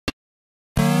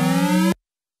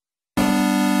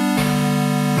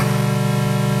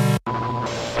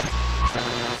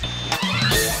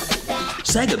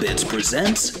SEGAbits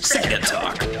presents SEGA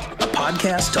Talk, a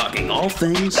podcast talking all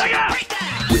things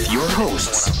Sega! With your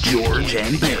hosts, George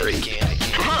and Barry.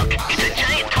 Look, it's a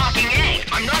giant talking egg.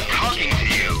 I'm not talking to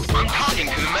you. I'm talking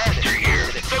to the master here.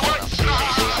 Say what?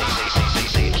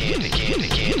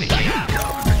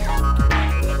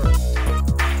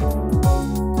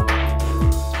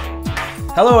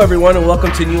 Hello everyone and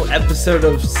welcome to a new episode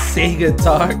of SEGA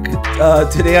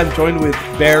Talk. Today I'm joined with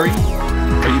Barry.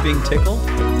 Are you being tickled?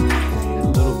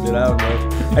 A little bit, I don't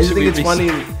know. I just think it's funny.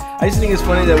 I just think it's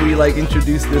funny that we like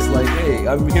introduce this like, hey,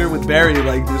 I'm here with Barry.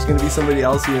 Like, there's gonna be somebody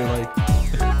else here. Like,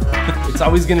 it's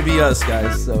always gonna be us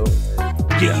guys. So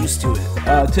get used to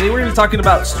it. Today we're gonna be talking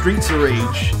about Streets of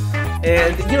Rage,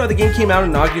 and you know the game came out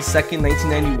on August 2nd,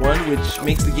 1991, which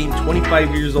makes the game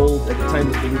 25 years old at the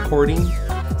time of the recording.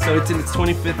 So it's in its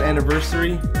 25th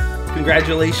anniversary.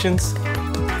 Congratulations!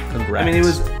 Congrats. I mean,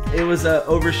 it was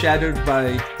overshadowed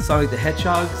by Sonic the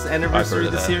Hedgehog's anniversary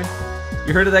this year.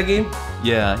 You heard of that game?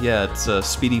 Yeah, it's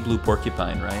Speedy Blue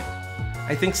Porcupine, right?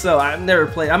 I think so. I've never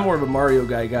played. I'm more of a Mario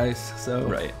guy, guys. So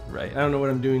Right. I don't know what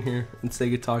I'm doing here in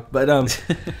Sega Talk, but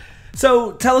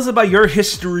so tell us about your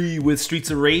history with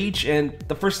Streets of Rage and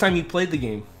the first time you played the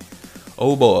game.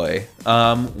 Oh boy.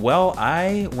 Well,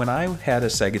 when I had a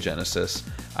Sega Genesis,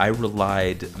 I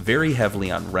relied very heavily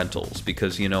on rentals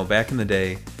because, you know, back in the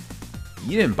day,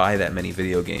 you didn't buy that many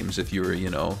video games if you were, you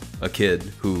know, a kid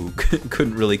who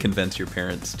couldn't really convince your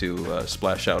parents to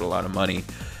splash out a lot of money.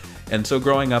 And so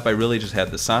growing up, I really just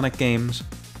had the Sonic games.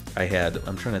 I had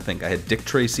Dick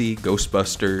Tracy,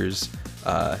 Ghostbusters,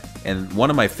 and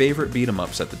one of my favorite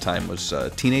beat-em-ups at the time was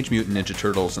Teenage Mutant Ninja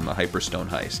Turtles and the Hyperstone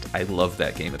Heist. I love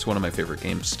that game. It's one of my favorite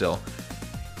games still.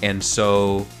 And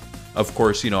so, of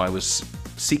course, you know, I was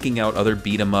seeking out other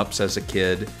beat-em-ups as a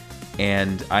kid,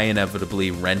 and I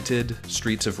inevitably rented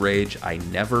Streets of Rage. I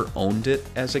never owned it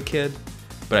as a kid,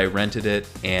 but I rented it,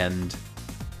 and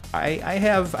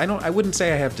I wouldn't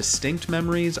say I have distinct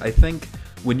memories. I think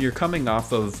when you're coming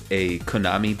off of a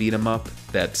Konami beat-em-up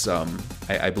that's,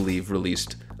 I believe,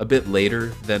 released a bit later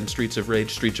than Streets of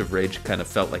Rage kind of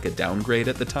felt like a downgrade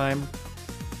at the time,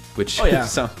 which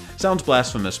sounds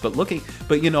blasphemous, but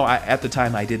you know, at the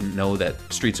time I didn't know that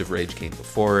Streets of Rage came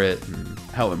before it and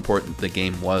how important the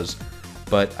game was.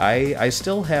 But I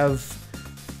still have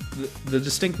the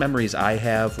distinct memories I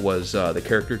have was the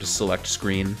character to select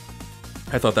screen.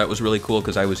 I thought that was really cool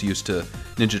because I was used to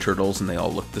Ninja Turtles and they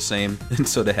all looked the same, and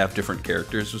so to have different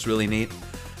characters was really neat.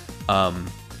 And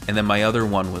then my other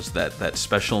one was that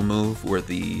special move where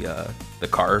the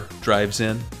car drives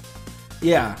in.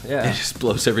 Yeah. It just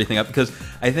blows everything up, because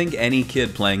I think any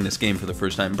kid playing this game for the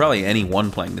first time, probably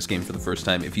anyone playing this game for the first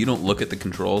time, if you don't look at the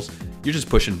controls, you're just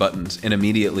pushing buttons and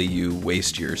immediately you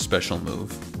waste your special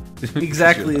move.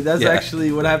 Exactly. That's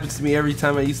actually what happens to me every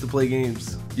time I used to play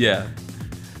games. Yeah.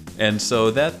 And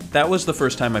so that was the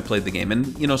first time I played the game.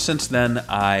 And, you know, since then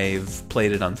I've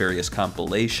played it on various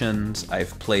compilations.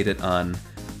 I've played it on...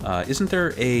 isn't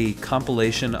there a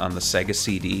compilation on the Sega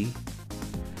CD?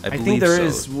 I think there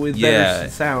is with better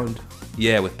sound.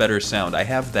 Yeah, with better sound. I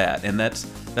have that, and that's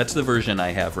the version I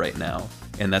have right now.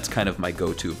 And that's kind of my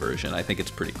go-to version. I think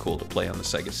it's pretty cool to play on the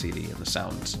Sega CD, and the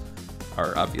sounds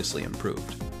are obviously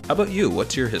improved. How about you?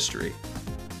 What's your history?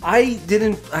 I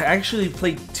actually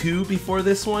played 2 before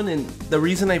this one, and the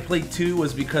reason I played 2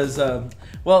 was because,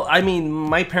 well, I mean,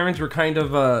 my parents were kind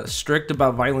of strict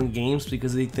about violent games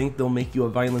because they think they'll make you a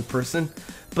violent person.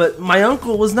 But my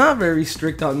uncle was not very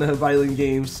strict on the violent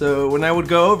games, so when I would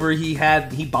go over, he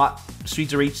bought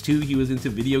Streets of Rage 2. He was into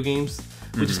video games,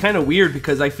 which is kind of weird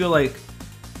because I feel like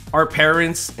our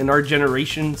parents and our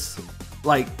generations,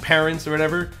 like parents or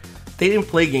whatever, they didn't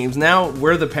play games. Now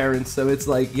we're the parents, so it's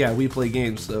like, yeah, we play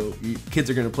games, so kids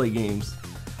are gonna play games.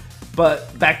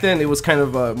 But back then it was kind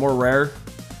of more rare,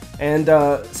 and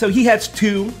so he had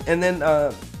 2, and then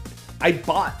I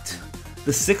bought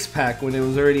the 6-pack when it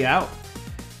was already out.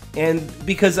 And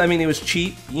because, I mean, it was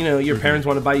cheap, you know, your parents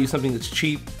want to buy you something that's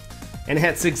cheap, and it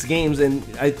had 6 games, and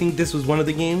I think this was one of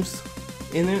the games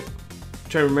in it. I'm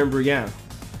trying to remember, yeah.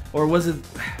 Or was it?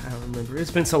 I don't remember.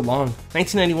 It's been so long.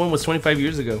 1991 was 25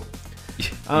 years ago.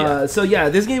 So yeah,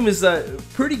 this game is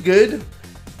pretty good.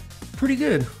 Pretty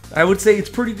good. I would say it's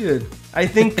pretty good. I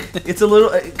think it's a little,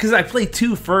 because I played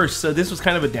 2 first, so this was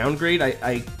kind of a downgrade.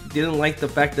 I didn't like the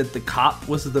fact that the cop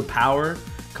was the power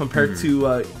compared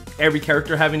to every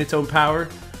character having its own power,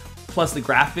 plus the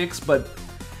graphics. But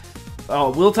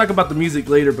we'll talk about the music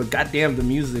later. But goddamn, the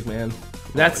music, man,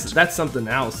 that's something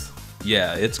else.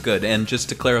 Yeah, it's good. And just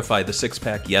to clarify, the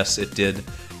 6-pack, yes, it did.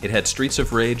 It had Streets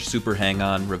of Rage, Super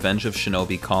Hang-On, Revenge of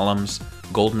Shinobi, Columns,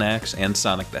 Golden Axe, and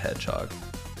Sonic the Hedgehog.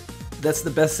 That's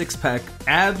the best six-pack.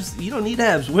 Abs, you don't need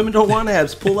abs. Women don't want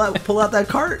abs. Pull out that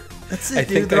cart. That's it,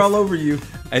 dude. They're all over you.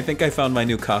 I think I found my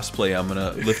new cosplay. I'm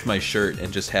gonna lift my shirt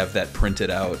and just have that printed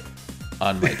out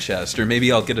on my chest, or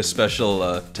maybe I'll get a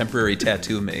special temporary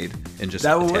tattoo made and just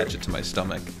attach it to my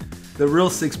stomach. The real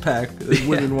six-pack that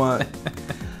women want.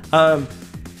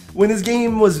 When this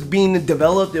game was being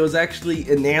developed, it was actually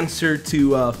an answer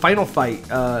to Final Fight.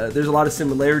 There's a lot of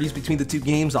similarities between the two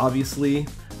games, obviously.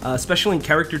 Especially in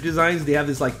character designs, they have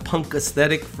this like punk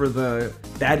aesthetic for the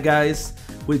bad guys,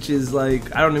 which is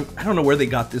like I don't know where they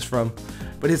got this from,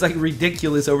 but it's like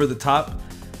ridiculous, over the top.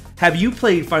 Have you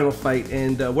played Final Fight,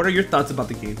 and what are your thoughts about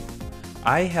the game?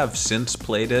 I have since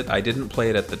played it. I didn't play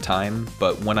it at the time,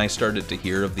 but when I started to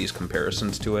hear of these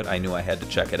comparisons to it, I knew I had to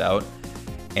check it out.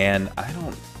 And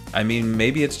I mean,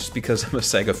 maybe it's just because I'm a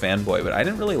Sega fanboy, but I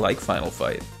didn't really like Final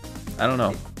Fight. I don't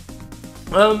know.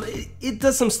 It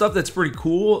does some stuff that's pretty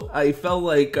cool. I felt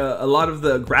like a lot of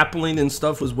the grappling and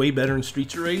stuff was way better in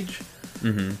Streets of Rage.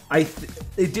 Mm-hmm.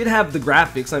 It did have the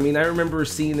graphics. I mean, I remember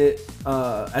seeing it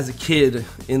as a kid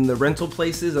in the rental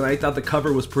places, and I thought the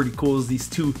cover was pretty cool. It was these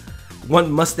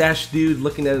one mustache dude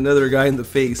looking at another guy in the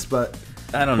face, but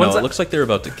I don't know. It looks like they're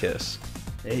about to kiss.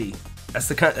 Hey. That's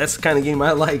the kind of game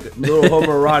I like. A little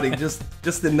homoerotic,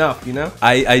 just enough, you know?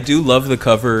 I do love the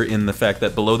cover in the fact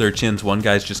that below their chins, one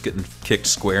guy's just getting kicked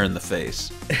square in the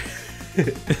face.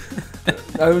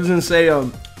 I was gonna say,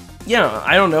 yeah,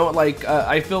 I don't know. Like,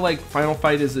 I feel like Final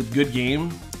Fight is a good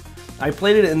game. I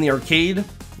played it in the arcade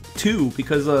too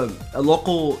because a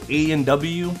local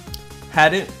A&W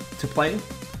had it to play,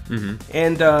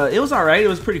 and it was all right. It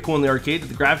was pretty cool in the arcade.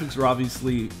 The graphics were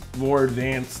obviously more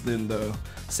advanced than the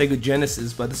Sega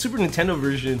Genesis, but the Super Nintendo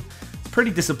version is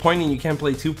pretty disappointing. You can't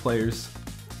play two players.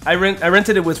 I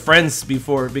rented it with friends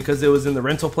before because it was in the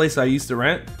rental place I used to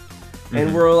rent,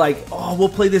 and we're like, oh, we'll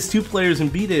play this two players and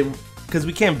beat it, because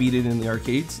we can't beat it in the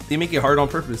arcades. They make it hard on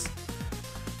purpose.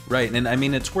 Right, and I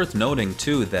mean, it's worth noting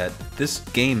too that this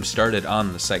game started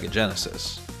on the Sega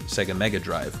Genesis, Sega Mega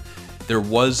Drive. There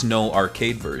was no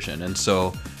arcade version, and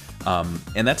so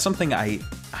and that's something I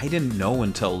didn't know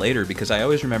until later, because I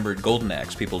always remembered Golden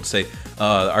Axe. People would say, the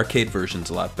arcade version's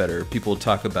a lot better. People would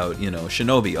talk about,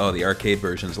 Shinobi, the arcade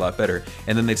version's a lot better.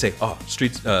 And then they'd say,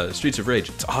 Streets of Rage,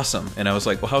 it's awesome. And I was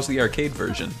like, well, how's the arcade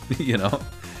version?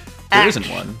 There isn't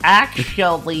one.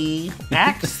 Actually,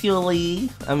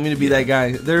 I'm gonna be that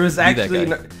guy. There was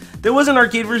there was an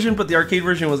arcade version, but the arcade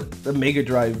version was the Mega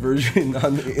Drive version in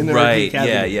the arcade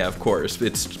cabinet. Yeah, of course.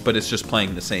 But it's just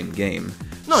playing the same game.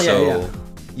 No,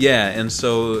 Yeah, and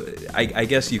so I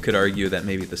guess you could argue that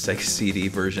maybe the Sega CD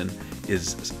version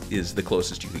is the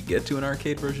closest you could get to an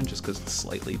arcade version, just because it's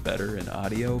slightly better in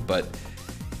audio. But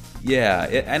yeah,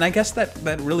 and I guess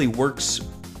that really works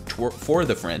for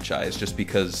the franchise, just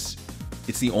because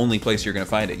it's the only place you're going to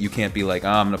find it. You can't be like,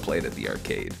 I'm going to play it at the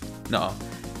arcade. No,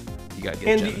 you got to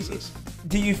get Genesis.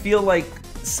 Do you feel like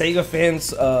Sega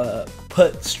fans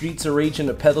put Streets of Rage in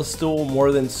a pedestal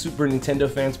more than Super Nintendo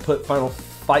fans put Final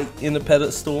Fight in a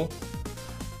pedestal?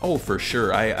 Oh, for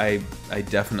sure. I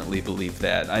definitely believe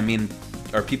that. I mean,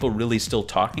 are people really still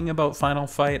talking about Final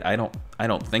Fight? I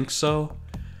don't think so.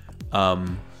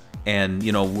 And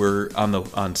we're on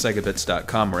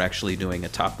SEGAbits.com. We're actually doing a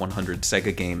top 100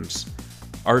 Sega games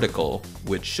article,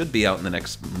 which should be out in the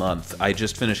next month. I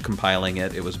just finished compiling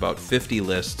it. It was about 50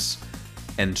 lists.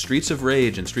 And Streets of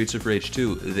Rage and Streets of Rage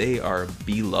 2, they are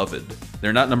beloved.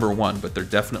 They're not number one, but they're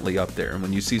definitely up there. And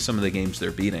when you see some of the games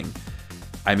they're beating,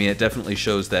 I mean, it definitely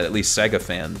shows that at least Sega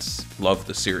fans love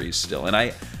the series still.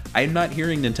 And I'm not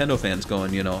hearing Nintendo fans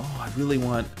going, I really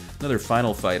want another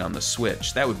Final Fight on the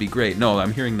Switch. That would be great. No,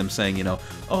 I'm hearing them saying,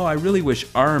 I really wish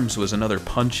ARMS was another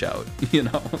Punch-Out.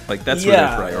 Like that's where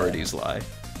their priorities lie.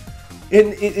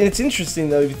 And it's interesting,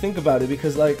 though, if you think about it,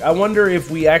 because, like, I wonder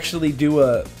if we actually do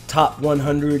a top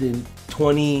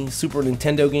 120 Super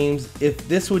Nintendo games, if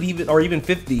this would even, or even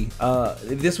 50,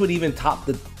 if this would even top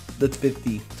the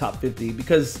top 50,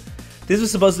 because this was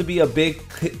supposed to be a big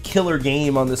killer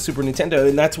game on the Super Nintendo,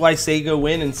 and that's why Sega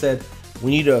went and said,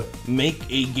 we need to make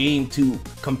a game to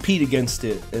compete against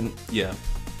it. And yeah,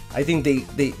 I think they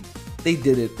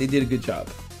did it. They did a good job.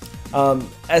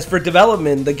 As for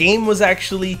development, the game was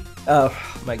actually,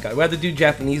 my God, we have to do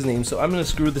Japanese names, so I'm going to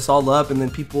screw this all up, and then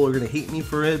people are going to hate me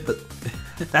for it, but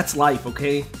that's life,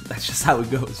 okay? That's just how it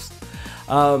goes.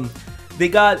 They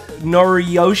got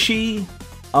Noriyoshi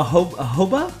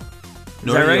Ahoba?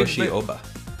 Noriyoshi Oba.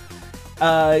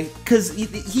 Because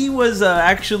he was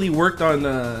actually worked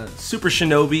on Super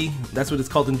Shinobi. That's what it's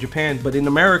called in Japan. But in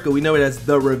America, we know it as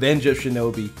The Revenge of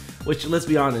Shinobi. Which, let's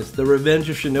be honest, The Revenge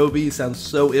of Shinobi sounds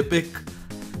so epic.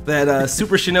 that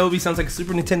Super Shinobi sounds like a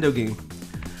Super Nintendo game.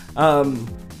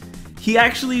 He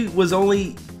actually was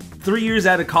only 3 years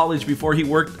out of college before he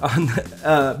worked on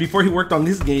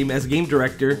this game as game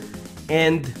director,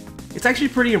 and it's actually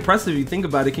pretty impressive if you think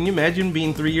about it. Can you imagine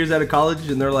being 3 years out of college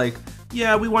and they're like,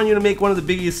 yeah, we want you to make one of the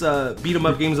biggest beat 'em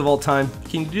up games of all time.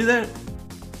 Can you do that?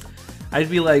 I'd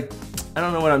be like, I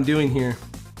don't know what I'm doing here.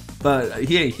 But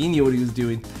yeah, he knew what he was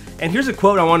doing. And here's a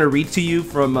quote I want to read to you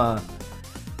from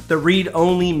the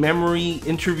read-only memory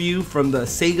interview from the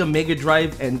Sega Mega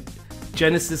Drive and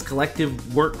Genesis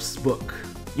Collective Works book.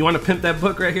 You want to pimp that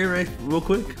book right here, right? Real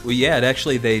quick? Well, yeah,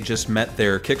 they just met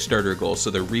their Kickstarter goal, so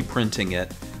they're reprinting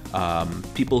it.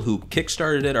 People who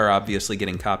Kickstarted it are obviously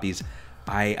getting copies.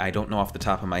 I don't know off the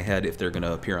top of my head if they're going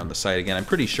to appear on the site again. I'm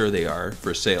pretty sure they are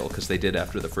for sale because they did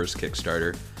after the first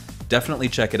Kickstarter. Definitely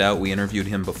check it out. We interviewed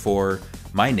him before.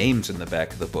 My name's in the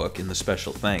back of the book in the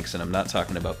special thanks, and I'm not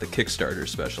talking about the Kickstarter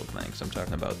special thanks. I'm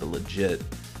talking about the legit.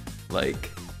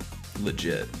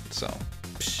 So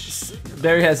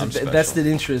Barry has a vested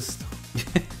interest.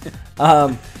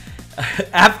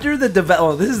 After the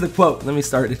this is the quote. Let me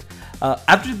start it.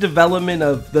 After the development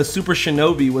of the Super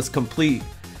Shinobi was complete,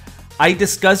 I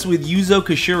discussed with Yuzo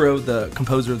Koshiro, the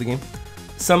composer of the game,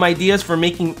 some ideas for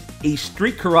making a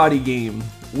street karate game.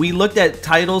 We looked at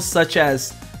titles such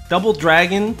as Double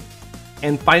Dragon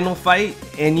and Final Fight,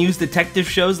 and used detective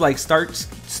shows like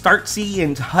Starsky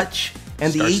and Hutch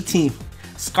and the A-Team.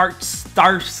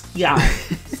 Starsky.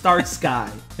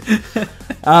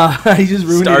 I just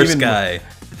ruined it even more.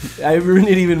 I ruined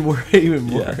it even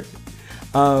more.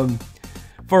 Yeah.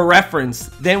 For reference,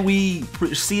 then we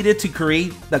proceeded to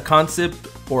create the concept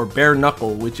for Bare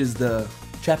Knuckle, which is the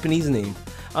Japanese name.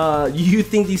 You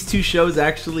think these two shows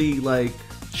actually like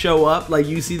show up? Like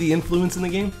you see the influence in the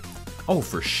game? Oh,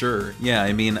 for sure. Yeah,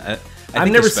 I mean,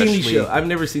 I've never seen these shows. I've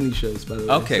never seen these shows, by the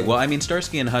way. Okay, so. Well, I mean,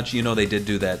 Starsky and Hutch, you know, they did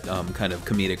do that kind of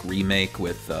comedic remake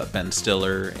with Ben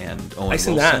Stiller and Owen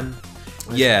Wilson.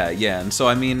 That. Yeah, and so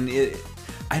I mean,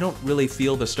 I don't really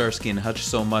feel the Starsky and Hutch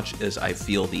so much as I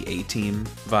feel the A-Team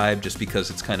vibe, just because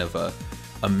it's kind of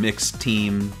a mixed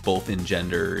team, both in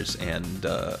genders and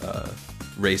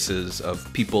races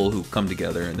of people who come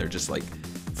together and they're just like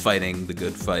fighting the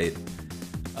good fight.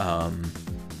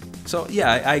 So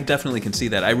yeah, I definitely can see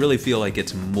that. I really feel like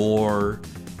it's more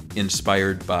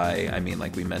inspired by, I mean,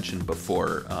 like we mentioned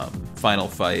before, Final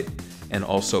Fight, and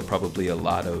also probably a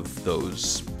lot of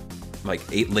those like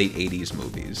late 80s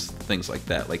movies, things like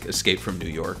that, like Escape from New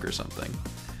York or something.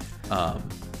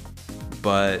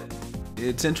 But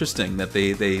it's interesting that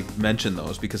they mention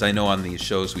those, because I know on these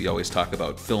shows we always talk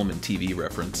about film and TV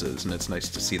references, and it's nice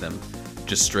to see them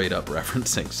just straight up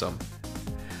referencing some.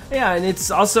 Yeah, and it's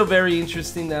also very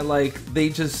interesting that like they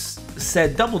just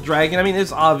said Double Dragon. I mean,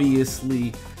 it's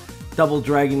obviously Double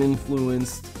Dragon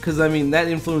influenced, because I mean that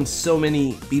influenced so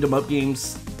many beat 'em up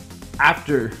games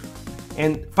after.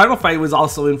 And Final Fight was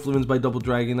also influenced by Double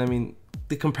Dragon. I mean,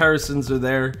 the comparisons are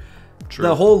there. True.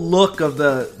 The whole look of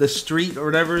the street or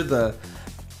whatever, the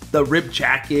ripped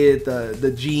jacket,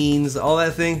 the jeans, all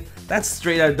that thing, that's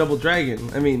straight out of Double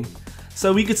Dragon. I mean,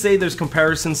 so we could say there's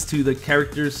comparisons to the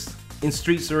characters in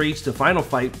Streets of Rage to Final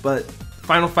Fight, but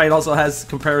Final Fight also has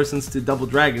comparisons to Double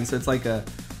Dragon, so it's like a,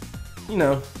 you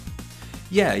know.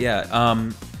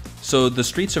 Yeah. So the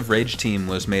Streets of Rage team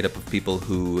was made up of people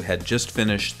who had just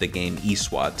finished the game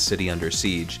eSWAT, City Under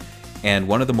Siege, and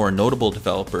one of the more notable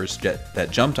developers that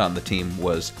jumped on the team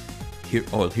was,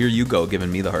 here you go,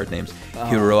 giving me the hard names,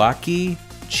 Hiroaki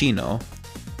Chino,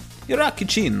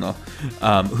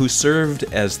 who served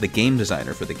as the game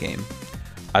designer for the game.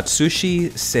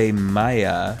 Atsushi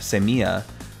Semiya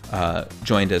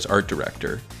joined as art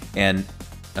director, and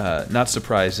not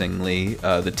surprisingly,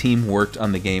 the team worked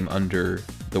on the game under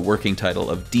the working title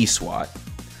of D-SWAT,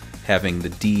 having the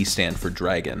D stand for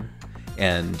Dragon.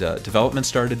 And development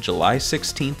started July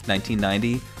 16th,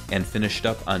 1990, and finished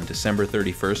up on December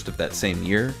 31st of that same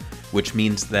year, which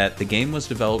means that the game was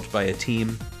developed by a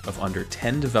team of under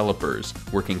 10 developers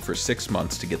working for 6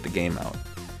 months to get the game out.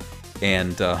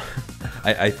 And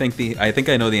I think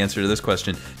I know the answer to this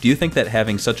question. Do you think that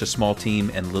having such a small team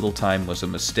and little time was a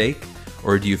mistake,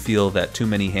 or do you feel that too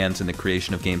many hands in the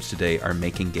creation of games today are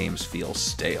making games feel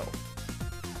stale?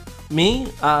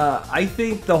 Me? I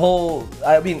think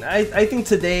I think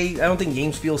today, I don't think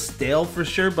games feel stale for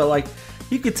sure, but like,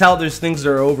 you could tell there's things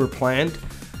that are over-planned.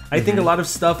 I think a lot of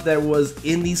stuff that was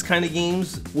in these kind of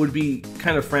games would be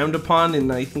kind of frowned upon,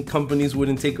 and I think companies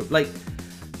wouldn't take, like,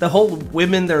 the whole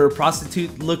women that are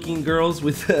prostitute-looking girls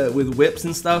with whips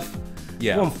and stuff.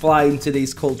 Yeah, won't fly in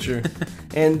today's culture.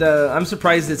 And I'm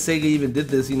surprised that Sega even did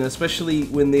this, you know, especially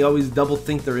when they always double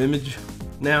think their image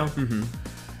now.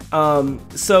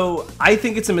 So I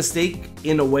think it's a mistake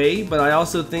in a way, but I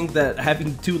also think that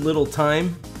having too little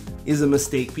time is a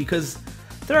mistake, because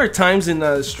there are times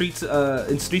in Streets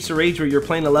of Rage where you're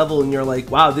playing a level and you're like,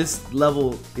 wow, this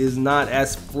level is not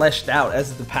as fleshed out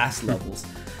as the past levels.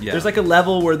 Yeah. There's like a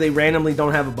level where they randomly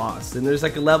don't have a boss, and there's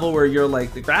like a level where you're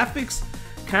like, the graphics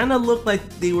kind of look like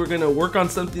they were gonna work on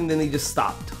something, then they just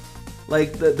stopped.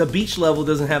 Like the beach level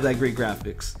doesn't have that great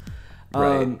graphics.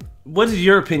 Right. What is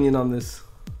your opinion on this?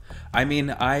 I mean,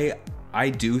 I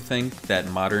do think that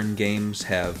modern games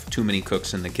have too many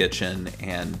cooks in the kitchen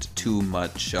and too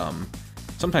much,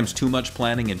 sometimes too much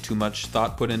planning and too much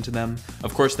thought put into them.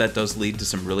 Of course, that does lead to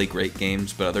some really great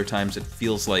games, but other times it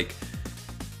feels like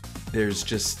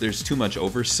there's too much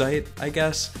oversight, I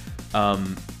guess.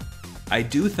 I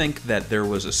do think that there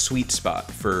was a sweet spot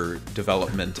for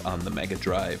development on the Mega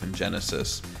Drive and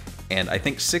Genesis, and I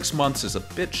think 6 months is a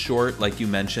bit short. Like you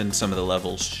mentioned, some of the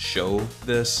levels show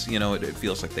this. You know, it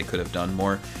feels like they could have done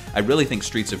more. I really think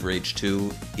Streets of Rage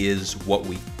 2 is what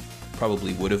we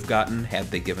probably would have gotten had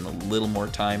they given a little more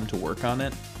time to work on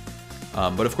it.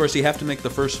 But of course, you have to make the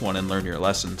first one and learn your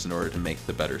lessons in order to make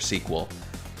the better sequel.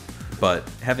 But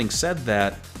having said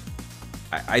that,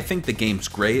 I think the game's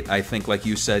great. I think, like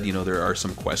you said, you know, there are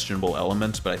some questionable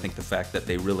elements, but I think the fact that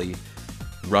they really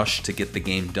rushed to get the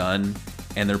game done,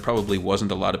 and there probably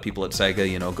wasn't a lot of people at Sega,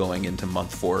 you know, going into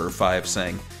month 4 or 5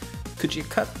 saying, could you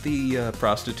cut the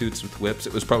prostitutes with whips?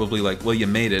 It was probably like, well, you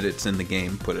made it, it's in the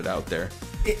game, put it out there.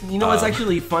 You know what's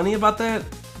actually funny about that?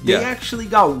 They actually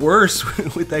got worse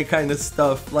with that kind of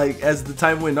stuff, like, as the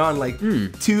time went on. Like,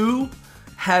 2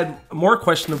 had more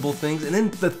questionable things, and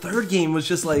then the third game was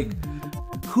just like,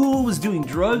 who was doing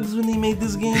drugs when they made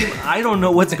this game? I don't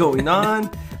know what's going on.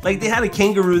 Like, they had a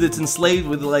kangaroo that's enslaved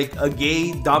with like a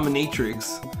gay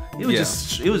dominatrix. It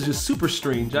was just super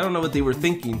strange. I don't know what they were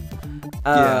thinking.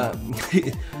 But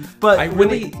I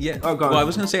really, Oh, go on. Well, I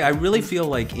was gonna say, I really feel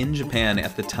like in Japan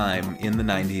at the time, in the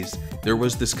 90s, there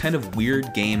was this kind of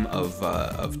weird game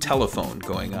of telephone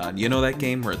going on. You know that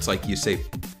game where it's like you say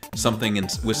something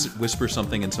and whisper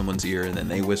something in someone's ear, and then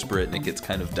they whisper it, and it gets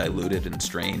kind of diluted and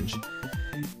strange.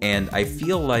 And I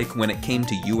feel like when it came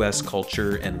to U.S.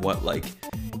 culture and what like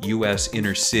U.S.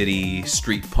 inner city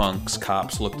street punks,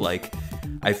 cops looked like,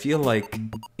 I feel like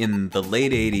in the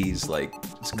late 80s, like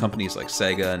companies like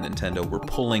Sega and Nintendo were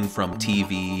pulling from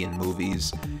TV and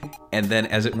movies, and then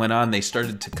as it went on, they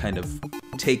started to kind of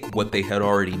take what they had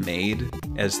already made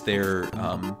as their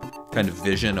kind of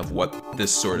vision of what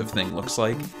this sort of thing looks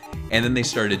like, and then they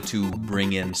started to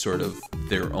bring in sort of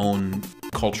their own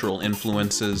cultural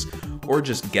influences, or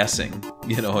just guessing,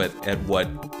 you know, at what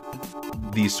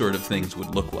these sort of things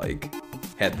would look like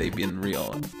had they been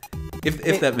real.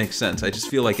 If that makes sense. I just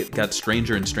feel like it got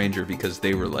stranger and stranger because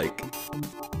they were like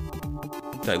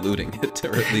diluting it,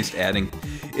 or at least adding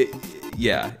it.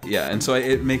 Yeah, and so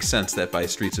it makes sense that by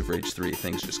Streets of Rage 3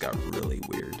 things just got really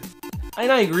weird. And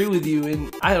I agree with you,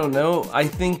 and I don't know, I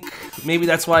think maybe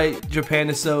that's why Japan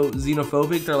is so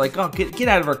xenophobic. They're like, oh, get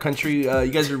out of our country,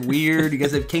 you guys are weird, you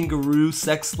guys have kangaroo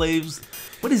sex slaves.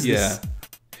 What is this?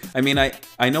 I mean,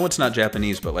 I know it's not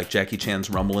Japanese, but like Jackie Chan's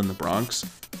Rumble in the Bronx,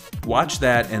 watch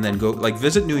that and then go, like,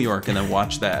 visit New York and then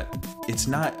watch that. It's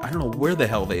not, I don't know where the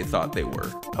hell they thought they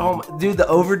were. Oh, dude, the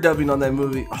overdubbing on that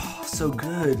movie, oh, so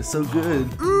good, so good.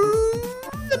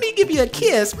 Let me give you a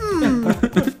kiss.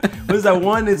 What is that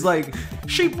one? It's like,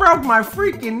 she broke my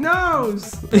freaking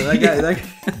nose.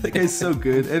 That guy's so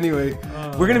good. Anyway,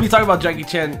 we're gonna be talking about Jackie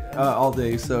Chan all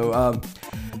day. So,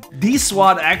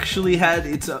 D-SWAT actually had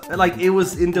it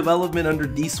was in development under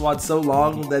D-SWAT so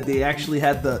long that they actually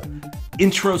had the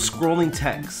intro scrolling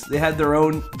text. They had their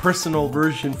own personal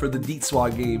version for the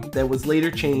D-SWAT game that was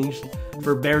later changed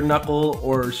for Bare Knuckle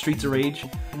or Streets of Rage.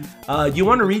 You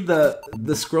want to read the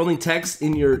scrolling text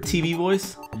in your TV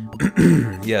voice?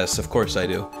 Yes, of course I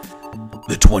do.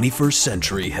 The 21st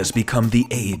century has become the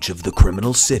age of the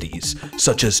criminal cities,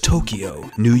 such as Tokyo,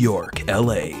 New York,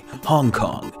 LA, Hong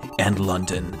Kong, and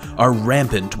London, are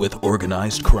rampant with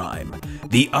organized crime.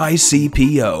 The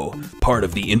ICPO, part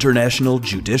of the International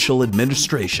Judicial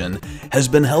Administration, has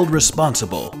been held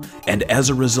responsible, and as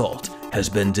a result, has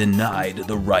been denied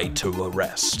the right to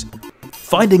arrest.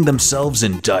 Finding themselves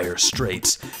in dire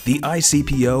straits, the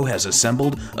ICPO has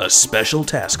assembled a special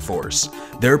task force.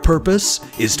 Their purpose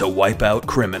is to wipe out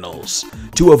criminals.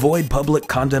 To avoid public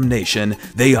condemnation,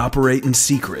 they operate in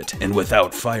secret and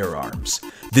without firearms.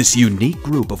 This unique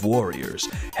group of warriors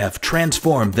have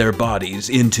transformed their bodies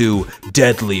into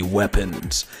deadly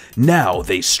weapons. Now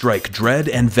they strike dread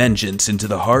and vengeance into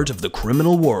the heart of the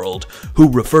criminal world, who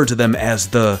refer to them as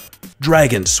the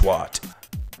Dragon SWAT.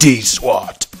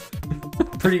 D-SWAT.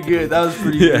 pretty good. That was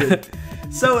pretty good.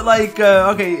 So, like,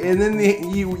 okay, and then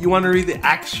you want to read the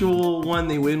actual one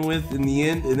they win with in the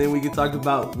end, and then we can talk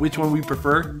about which one we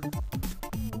prefer?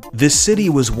 This city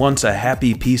was once a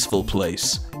happy, peaceful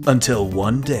place, until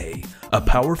one day, a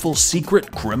powerful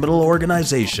secret criminal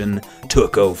organization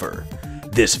took over.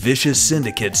 This vicious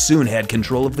syndicate soon had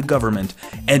control of the government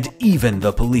and even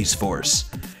the police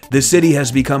force. The city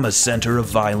has become a center of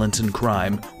violence and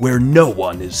crime where no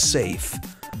one is safe.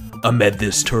 Amid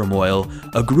this turmoil,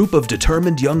 a group of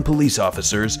determined young police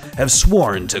officers have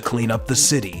sworn to clean up the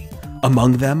city.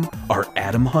 Among them are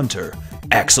Adam Hunter,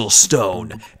 Axel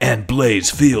Stone, and Blaze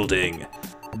Fielding.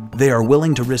 They are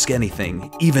willing to risk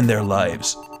anything, even their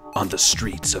lives, on the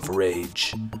streets of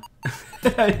rage.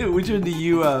 Which one do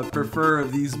you prefer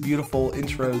of these beautiful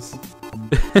intros?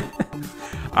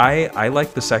 I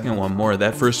like the second one more.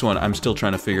 That first one, I'm still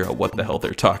trying to figure out what the hell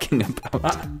they're talking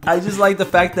about. I just like the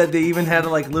fact that they even had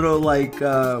like little like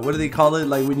what do they call it?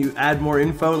 Like when you add more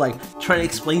info, like trying to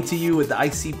explain to you what the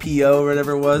ICPO or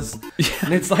whatever it was. Yeah.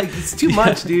 And it's like it's too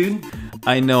much, dude.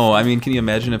 I know. I mean, can you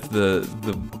imagine if the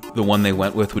one they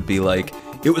went with would be like,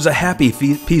 it was a happy,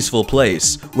 peaceful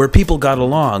place where people got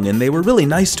along and they were really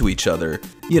nice to each other,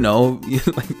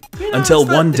 until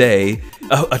one day,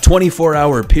 a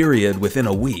 24-hour period within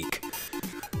a week.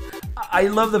 I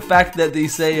love the fact that they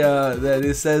say that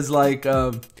it says like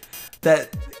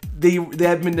that they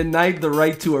have been denied the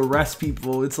right to arrest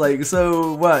people. It's like,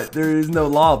 so what? There is no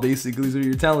law, basically, is what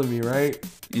you're telling me, right?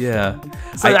 Yeah.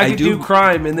 So I could do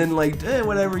crime and then like,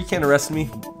 whatever, you can't arrest me.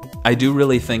 I do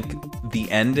really think the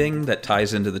ending that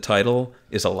ties into the title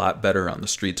is a lot better on the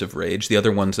Streets of Rage. The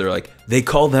other ones, they're like, they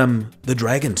call them the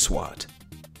Dragon SWAT.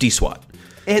 D-SWAT.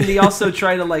 And they also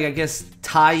try to, like, I guess,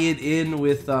 tie it in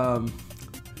with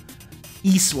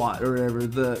E-SWAT or whatever,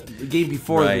 the game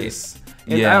before this.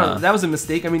 And yeah. I don't know, that was a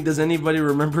mistake. I mean, does anybody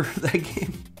remember that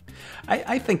game?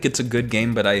 I think it's a good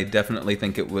game, but I definitely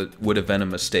think it would have been a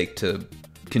mistake to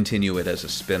continue it as a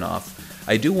spin-off.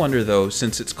 I do wonder, though,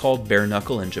 since it's called Bare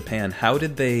Knuckle in Japan, how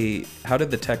did the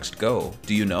text go?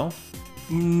 Do you know?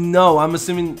 No, I'm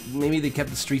assuming maybe they kept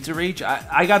the Streets of Rage.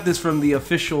 I got this from the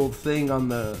official thing on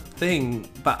the thing,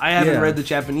 but I haven't read the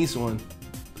Japanese one.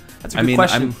 That's a good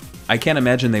question. I can't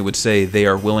imagine they would say they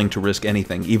are willing to risk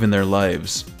anything, even their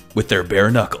lives, with their bare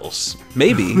knuckles.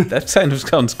 Maybe. That kind of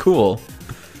sounds cool.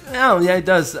 Oh, yeah, it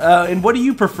does. And what do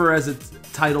you prefer as a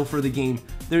title for the game?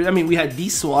 We had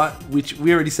D-SWAT, which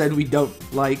we already said we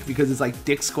don't like because it's like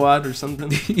Dick Squad or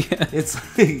something. Yeah. It's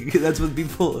that's what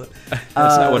people... That's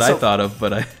not what I thought of,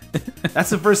 but that's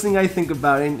the first thing I think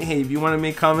about. And hey, if you want to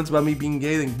make comments about me being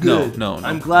gay, then good. No.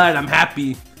 I'm glad. I'm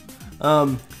happy.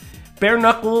 Bare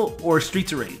Knuckle or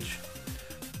Streets of Rage?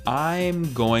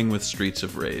 I'm going with Streets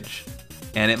of Rage.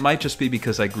 And it might just be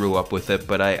because I grew up with it,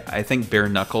 but I think Bare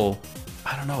Knuckle...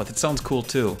 I don't know. It sounds cool,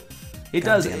 too. It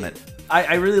does. Damn it.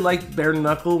 I really liked Bare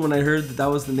Knuckle when I heard that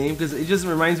was the name, because it just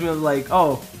reminds me of like,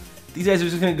 oh, these guys are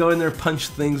just going to go in there and punch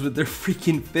things with their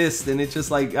freaking fist, and it's just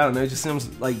like, I don't know, it just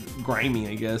seems like grimy,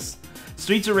 I guess.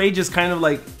 Streets of Rage is kind of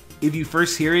like, if you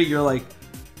first hear it, you're like,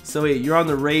 so wait, you're on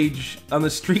the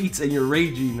streets and you're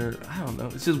raging, or I don't know,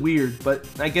 it's just weird. But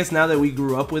I guess now that we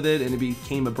grew up with it and it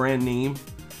became a brand name,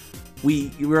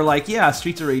 we were like, yeah,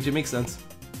 Streets of Rage, it makes sense.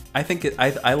 I think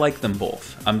I like them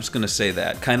both. I'm just going to say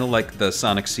that. Kind of like the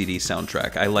Sonic CD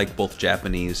soundtrack. I like both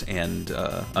Japanese and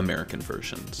American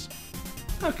versions.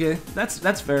 Okay,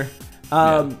 that's fair.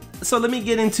 So let me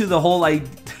get into the whole, I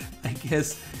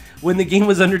guess, when the game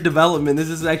was under development, this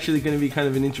is actually going to be kind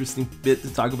of an interesting bit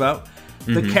to talk about.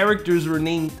 The characters were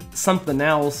named something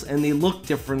else, and they looked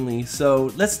differently.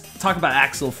 So let's talk about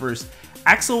Axel first.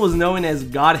 Axel was known as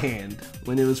God Hand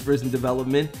when it was first in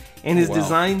development, and his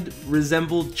design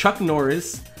resembled Chuck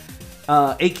Norris,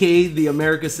 aka the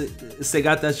America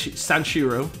SEGA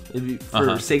Sanshiro.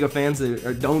 For Sega fans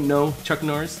that don't know Chuck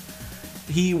Norris,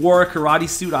 he wore a karate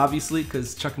suit, obviously,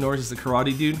 because Chuck Norris is a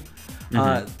karate dude.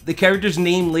 The character's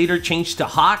name later changed to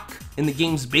Hawk in the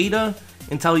game's beta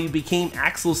until he became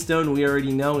Axel Stone, we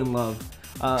already know and love.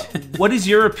 What is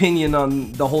your opinion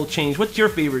on the whole change? What's your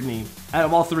favorite name out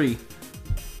of all three?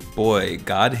 Boy,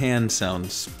 God Hand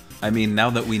sounds... I mean, now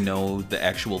that we know the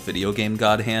actual video game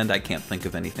God Hand, I can't think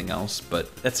of anything else,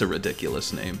 but that's a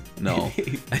ridiculous name. No.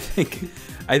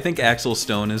 I think Axel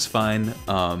Stone is fine.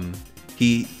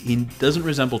 He doesn't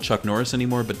resemble Chuck Norris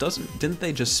anymore, but didn't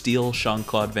they just steal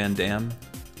Jean-Claude Van Damme?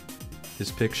 His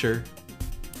picture?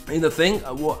 And the thing,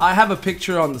 well, I have a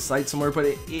picture on the site somewhere, but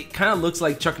it kind of looks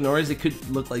like Chuck Norris. It could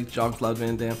look like Jean-Claude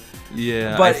Van Damme.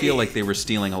 Yeah, but I feel like they were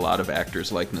stealing a lot of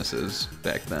actors' likenesses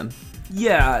back then.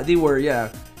 Yeah, they were,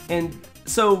 yeah. And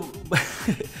So,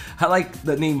 I like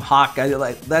the name Hawk.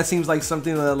 That seems like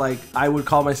something that like I would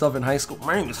call myself in high school.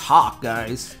 My name is Hawk,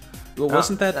 guys. Well,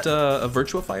 wasn't that a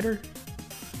Virtua Fighter?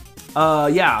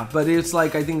 Yeah, but it's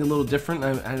like I think a little different.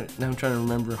 Now I'm trying to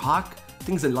remember. Hawk. I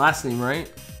think it's the last name,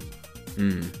 right?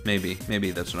 Maybe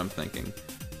that's what I'm thinking.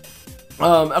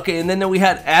 Okay, and then we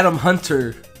had Adam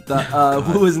Hunter,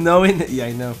 who was known. Yeah,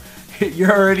 I know. You're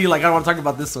already like I don't want to talk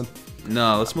about this one.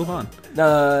 No, let's move on.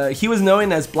 He was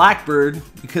known as Blackbird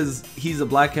because he's a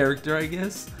black character, I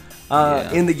guess,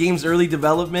 in the game's early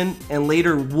development, and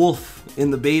later Wolf in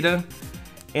the beta.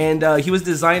 And he was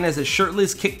designed as a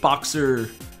shirtless kickboxer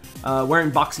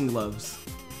wearing boxing gloves.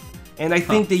 And I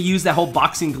think they used that whole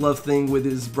boxing glove thing with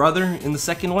his brother in the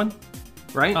second one,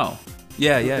 right? Oh,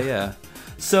 yeah.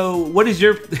 So what is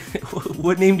your,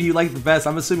 what name do you like the best?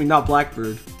 I'm assuming not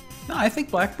Blackbird. No, I think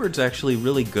Blackbird's actually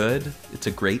really good. It's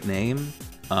a great name.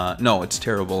 No, it's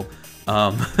terrible.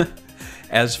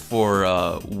 As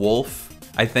for Wolf,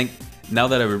 I think, now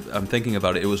that I'm thinking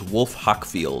about it, it was Wolf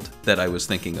Hockfield that I was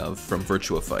thinking of from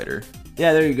Virtua Fighter.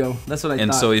 Yeah, there you go. That's what I thought.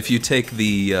 And so if you take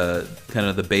the kind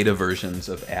of the beta versions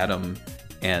of Adam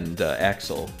and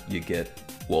Axel, you get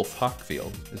Wolf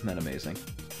Hockfield. Isn't that amazing?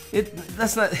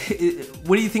 That's not.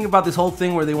 What do you think about this whole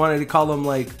thing where they wanted to call them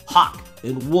like Hawk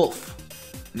and Wolf?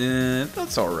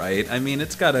 That's all right. I mean,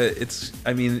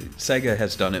 Sega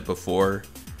has done it before.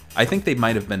 I think they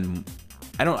might have been.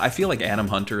 I feel like Adam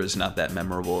Hunter is not that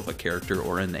memorable of a character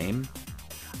or a name.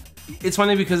 It's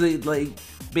funny because they like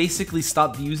basically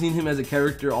stopped using him as a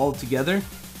character altogether.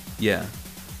 Yeah.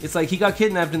 It's like he got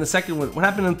kidnapped in the second one. What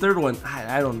happened in the third one?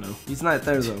 I don't know. He's not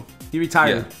there though. He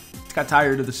retired. Yeah. He got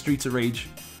tired of the Streets of Rage.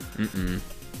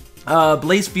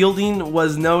 Blaze Fielding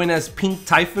was known as Pink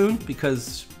Typhoon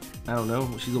because I don't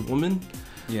know, she's a woman.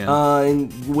 Yeah.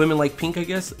 And women like pink, I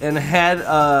guess, and had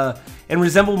and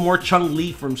resembled more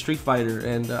Chun-Li from Street Fighter.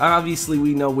 And obviously,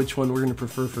 we know which one we're gonna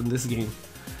prefer from this game.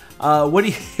 What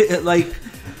do you like?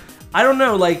 I don't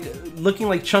know. Like looking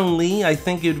like Chun-Li, I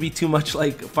think it would be too much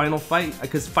like Final Fight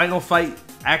because Final Fight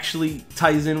actually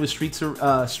ties in with Street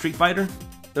Fighter.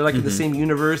 They're like in the same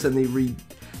universe, and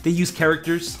they use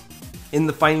characters in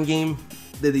the fighting game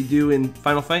that they do in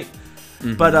Final Fight.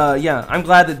 But yeah, I'm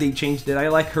glad that they changed it. I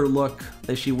like her look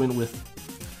that she went with.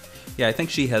 Yeah, I think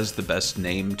she has the best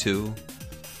name too.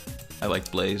 I like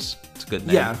Blaze. It's a good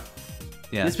name. Yeah.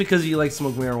 It's because you like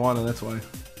smoke marijuana. That's why.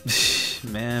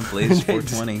 Man, Blaze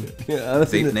 420. Yeah,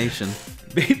 Vape Nation.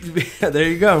 There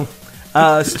you go.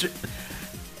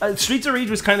 Streets of Rage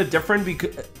was kind of different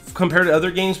compared to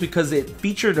other games because it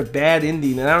featured a bad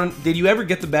ending. And did you ever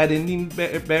get the bad ending,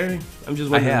 Barry? I'm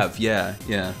just wondering. I have.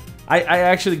 Yeah. I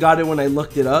actually got it when I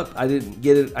looked it up. I didn't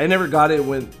get it. I never got it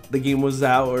when the game was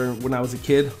out or when I was a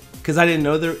kid because I didn't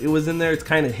know it was in there. It's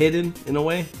kind of hidden in a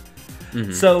way.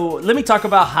 So let me talk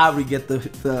about how we get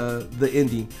the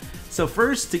ending. So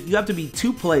first, you have to be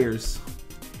 2 players,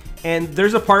 and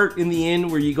there's a part in the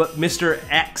end where Mr.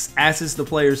 X asks the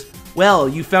players, "Well,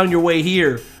 you found your way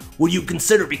here. Would you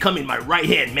consider becoming my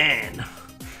right-hand man?"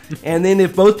 And then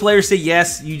if both players say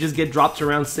yes, you just get dropped to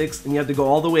round 6, and you have to go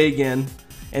all the way again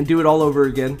and do it all over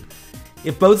again.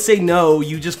 If both say no,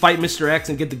 you just fight Mr. X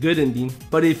and get the good ending.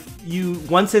 But if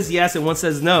one says yes and one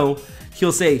says no,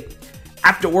 he'll say,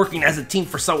 "After working as a team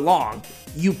for so long,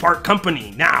 you part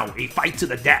company. Now, a fight to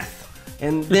the death."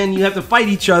 And then you have to fight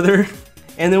each other.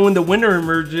 And then when the winner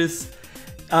emerges,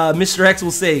 Mr. X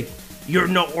will say, "You're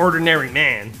no ordinary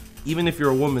man." Even if you're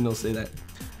a woman, they'll say that.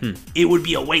 "It would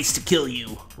be a waste to kill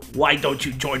you. Why don't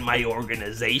you join my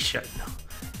organization?"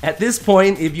 At this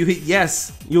point, if you hit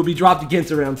yes, you'll be dropped again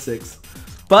to round 6.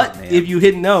 But if you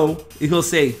hit no, he'll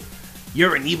say,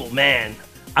 "You're an evil man.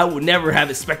 I would never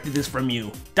have expected this from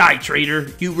you. Die,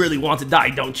 traitor. You really want to die,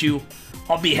 don't you?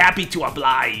 I'll be happy to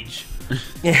oblige."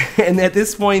 And at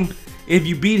this point, if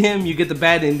you beat him, you get the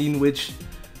bad ending, which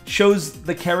shows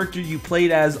the character you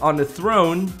played as on the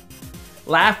throne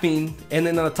laughing, and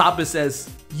then on the top it says,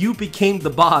 "You became the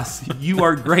boss. You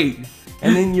are great."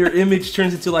 And then your image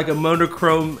turns into like a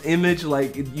monochrome image,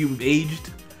 like you've aged.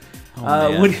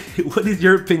 What is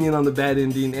your opinion on the bad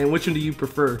ending, and which one do you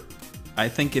prefer? I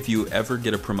think if you ever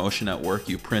get a promotion at work,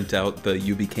 you print out the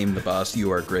 "You became the boss,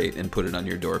 you are great" and put it on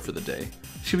your door for the day.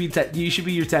 You should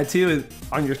be your tattoo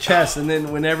on your chest, and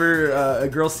then whenever a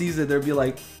girl sees it, they'll be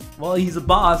like, "Well, he's a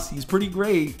boss. He's pretty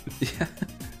great." Yeah.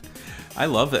 I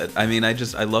love it. I mean, I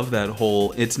love that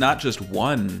whole, it's not just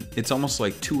one, it's almost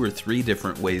like 2 or 3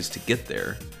 different ways to get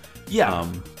there. Yeah.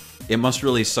 It must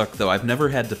really suck though. I've never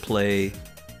had to play,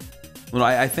 well,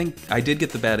 I think I did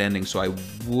get the bad ending, so I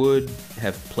would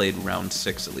have played round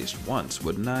 6 at least once,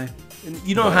 wouldn't I?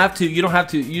 You don't have to. You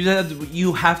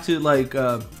have to like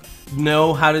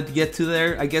know how to get to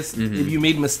there. I guess if you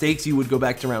made mistakes, you would go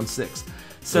back to round 6.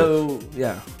 So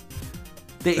yeah,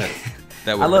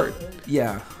 that would hurt.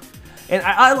 Yeah, and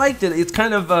I liked it. It's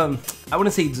kind of I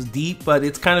wouldn't say it's deep, but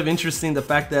it's kind of interesting the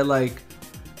fact that like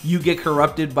you get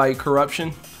corrupted by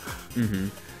corruption,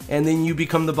 and then you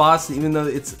become the boss, even though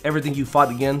it's everything you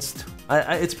fought against.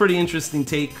 It's pretty interesting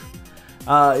take.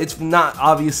 It's not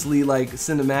obviously like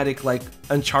cinematic like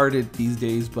Uncharted these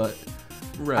days, but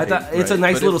I thought it's a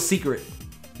nice little secret.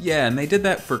 Yeah, and they did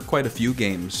that for quite a few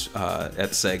games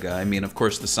at Sega. I mean, of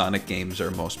course, the Sonic games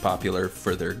are most popular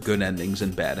for their good endings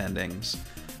and bad endings.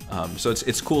 So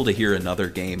it's cool to hear another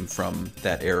game from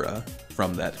that era,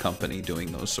 from that company,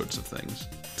 doing those sorts of things.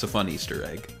 It's a fun Easter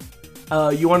egg.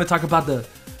 You want to talk about the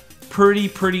pretty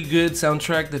good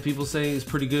soundtrack that people say is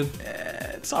pretty good?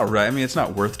 It's all right. I mean, it's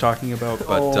not worth talking about,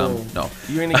 but no.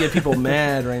 You're going to get people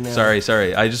mad right now.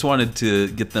 Sorry. I just wanted to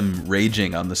get them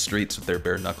raging on the streets with their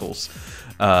bare knuckles.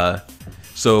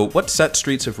 So what set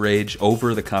Streets of Rage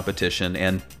over the competition,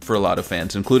 and for a lot of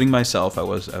fans, including myself, I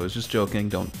was just joking,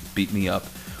 don't beat me up,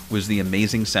 was the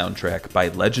amazing soundtrack by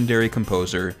legendary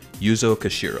composer Yuzo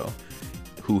Koshiro,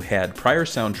 who had prior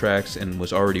soundtracks and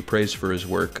was already praised for his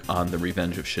work on The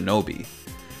Revenge of Shinobi.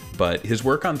 But his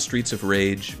work on Streets of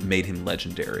Rage made him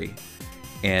legendary.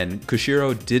 And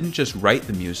Koshiro didn't just write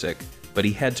the music, but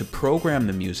he had to program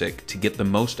the music to get the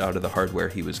most out of the hardware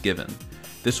he was given.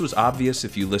 This was obvious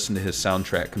if you listen to his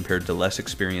soundtrack compared to less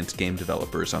experienced game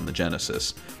developers on the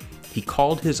Genesis. He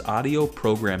called his audio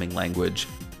programming language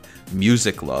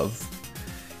Music Love.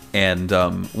 And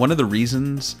one of the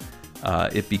reasons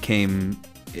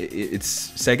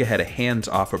Sega had a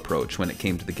hands-off approach when it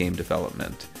came to the game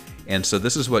development. And so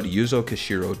this is what Yuzo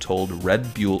Koshiro told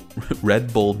Red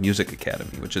Bull Music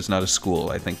Academy, which is not a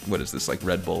school. I think, what is this, like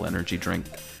Red Bull energy drink?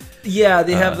 Yeah,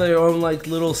 they have their own like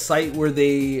little site where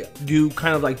they do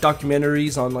kind of like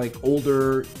documentaries on like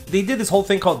older. They did this whole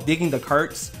thing called Digging the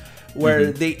Carts,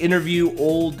 where they interview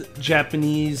old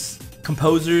Japanese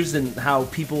composers and how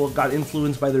people got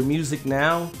influenced by their music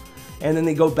now. And then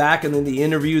they go back and then they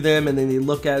interview them and then they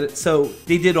look at it. So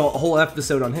they did a whole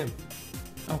episode on him.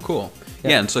 Oh, cool.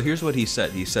 Yeah, and so here's what he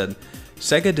said. He said,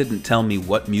 Sega didn't tell me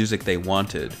what music they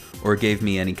wanted or gave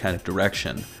me any kind of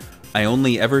direction. I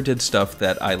only ever did stuff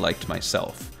that I liked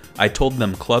myself. I told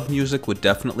them club music would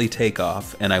definitely take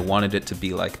off, and I wanted it to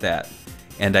be like that.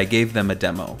 And I gave them a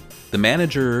demo. The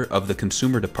manager of the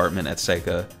consumer department at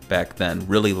Sega back then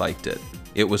really liked it.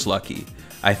 It was lucky.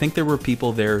 I think there were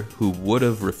people there who would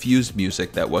have refused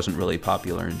music that wasn't really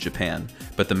popular in Japan,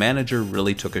 but the manager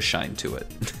really took a shine to it.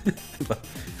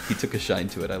 He took a shine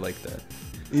to it. I like that.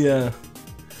 Yeah.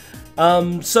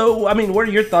 So, I mean, what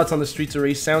are your thoughts on the Streets of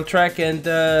Rage soundtrack? And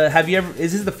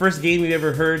is this the first game you've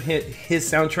ever heard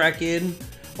his soundtrack in?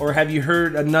 Or have you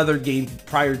heard another game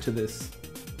prior to this?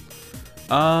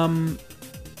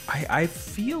 I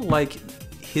feel like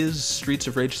his Streets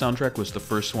of Rage soundtrack was the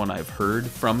first one I've heard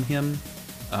from him,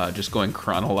 just going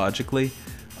chronologically.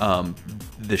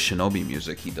 The Shinobi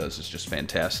music he does is just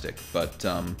fantastic. But,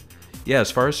 yeah,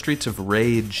 as far as Streets of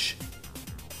Rage,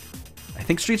 I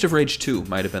think Streets of Rage 2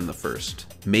 might have been the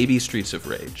first. Maybe Streets of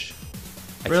Rage.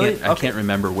 I can't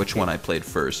remember which one I played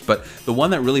first. But the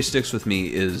one that really sticks with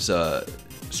me is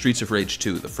Streets of Rage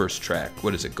 2, the first track.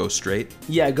 What is it, Go Straight?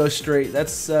 Yeah, Go Straight.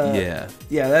 That's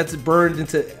that's burned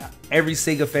into every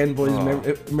Sega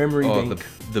fanboy's memory bank.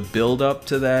 The build up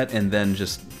to that, and then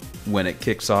just when it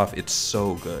kicks off, it's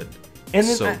so good. And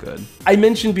so good. I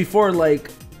mentioned before,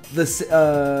 like, in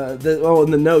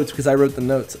the notes, because I wrote the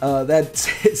notes, that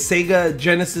Sega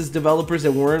Genesis developers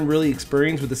that weren't really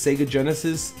experienced with the Sega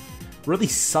Genesis really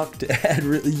sucked at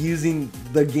really using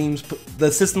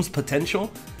the system's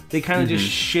potential. They kind of just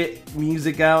shit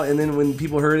music out, and then when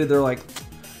people heard it, they're like,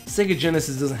 Sega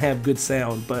Genesis doesn't have good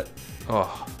sound, but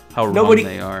how wrong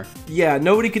they are. Yeah,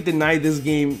 nobody could deny this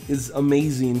game is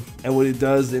amazing at what it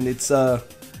does, and it's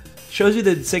shows you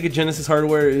that Sega Genesis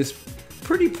hardware is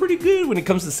pretty good when it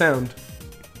comes to sound.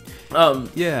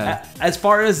 As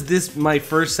far as my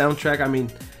first soundtrack, I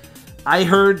mean, I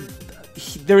heard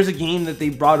there was a game that they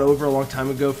brought over a long time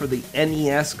ago for the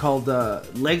NES called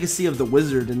Legacy of the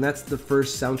Wizard, and that's the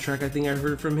first soundtrack I think I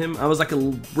heard from him. I was like a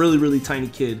really tiny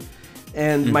kid,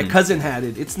 and my cousin had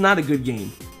it. It's not a good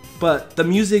game, but the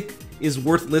music is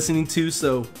worth listening to.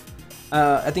 So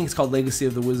I think it's called Legacy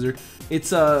of the Wizard. It's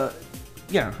the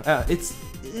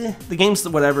game's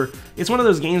whatever. It's one of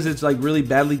those games that's like really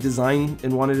badly designed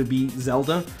and wanted to be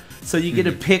Zelda. So you get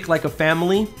to pick like a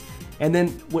family, and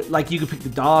then like you could pick the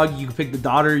dog, you could pick the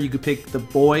daughter, you could pick the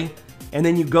boy, and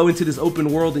then you go into this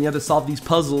open world and you have to solve these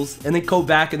puzzles, and then go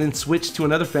back and then switch to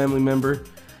another family member.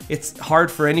 it's hard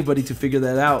for anybody to figure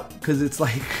that out because it's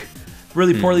like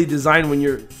really poorly designed when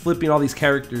you're flipping all these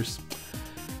characters.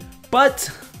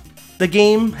 But the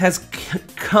game has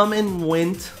come and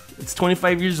went. It's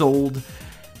 25 years old.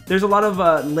 There's a lot of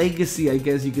legacy, I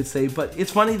guess you could say, but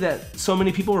it's funny that so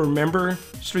many people remember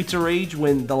Streets of Rage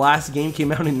when the last game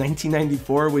came out in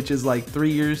 1994, which is like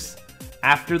 3 years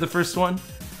after the first one.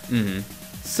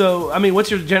 So, I mean,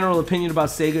 what's your general opinion about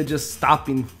Sega just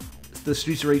stopping the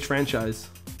Streets of Rage franchise?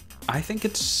 I think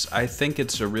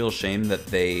it's a real shame that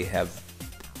they have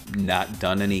not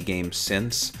done any games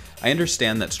since. I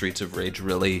understand that Streets of Rage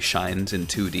really shines in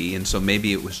 2D, and so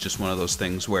maybe it was just one of those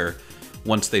things where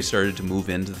once they started to move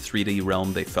into the 3D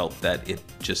realm, they felt that it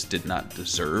just did not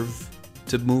deserve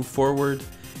to move forward.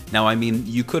 Now, I mean,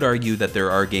 you could argue that there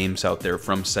are games out there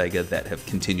from Sega that have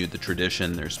continued the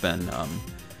tradition. There's been,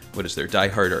 what is there, Die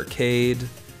Hard Arcade.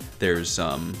 There's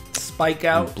Spike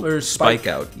Out or Spike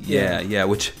Out. Yeah,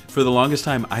 which for the longest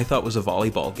time I thought was a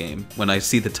volleyball game. When I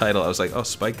see the title, I was like, oh,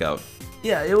 Spike Out.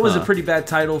 Yeah, it was a pretty bad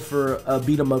title for a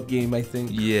beat-em-up game, I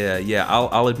think. Yeah.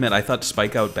 I'll admit, I thought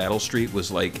Spike Out Battle Street was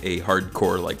like a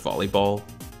hardcore like volleyball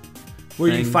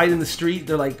where thing. You fight in the street.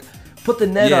 They're like, put the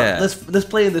net up. Let's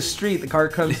play in the street. The car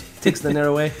comes, takes the net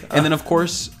away. And then of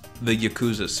course the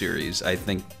Yakuza series, I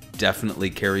think, definitely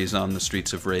carries on the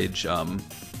Streets of Rage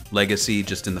legacy,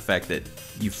 just in the fact that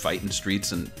you fight in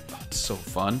streets and it's so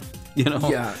fun. You know?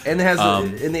 Yeah, and it has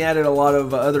and they added a lot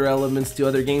of other elements to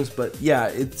other games, but yeah,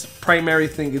 its primary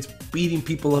thing is beating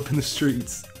people up in the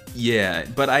streets. Yeah,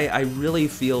 but I really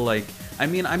feel like, I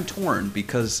mean, I'm torn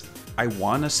because I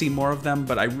want to see more of them,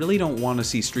 but I really don't want to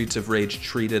see Streets of Rage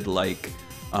treated like,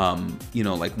 you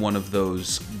know, like one of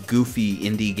those goofy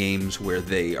indie games where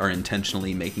they are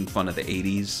intentionally making fun of the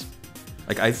 80s.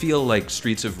 Like, I feel like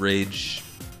Streets of Rage,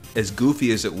 as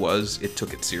goofy as it was, it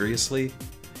took it seriously.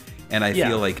 And I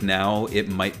feel like now it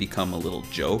might become a little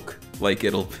joke. Like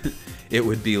it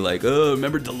would be like, oh,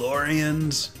 remember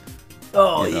DeLoreans?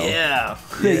 Oh, you know?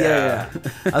 Yeah.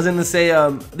 I was gonna say,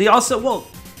 they also, well,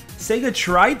 Sega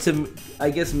tried to,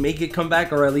 I guess, make it come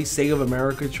back, or at least Sega of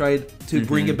America tried to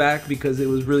bring it back because it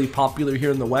was really popular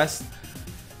here in the West.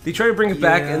 They tried to bring it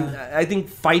back, and I think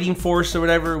Fighting Force or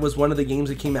whatever was one of the games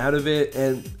that came out of it,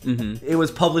 and it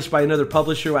was published by another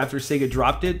publisher after Sega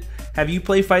dropped it. Have you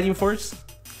played Fighting Force?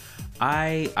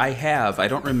 I have. I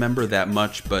don't remember that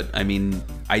much, but I mean,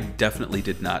 I definitely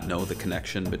did not know the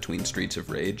connection between Streets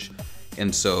of Rage,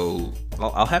 and so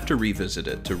I'll have to revisit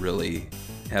it to really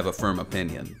have a firm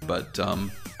opinion. But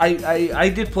I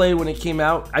did play it when it came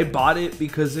out. I bought it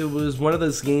because it was one of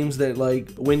those games that like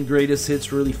win greatest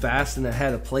hits really fast, and I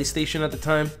had a PlayStation at the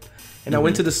time. And I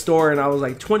went to the store and I was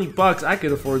like, $20, I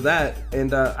could afford that.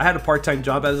 And I had a part-time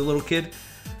job as a little kid.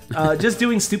 Just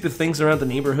doing stupid things around the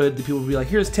neighborhood. The people would be like,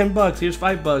 here's $10, here's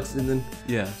 $5, and then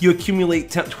you accumulate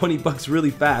 $20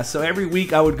 really fast. So every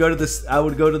week I would go to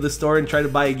the store and try to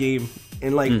buy a game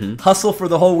and like hustle for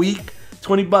the whole week.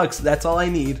 $20, that's all I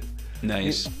need.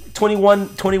 Nice.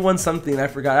 21 something, I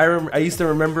forgot. I used to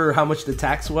remember how much the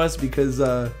tax was because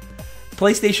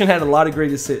PlayStation had a lot of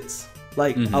greatest hits,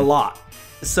 like a lot.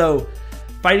 So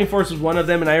Fighting Force was one of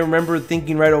them, and I remember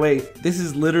thinking right away, this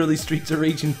is literally Streets of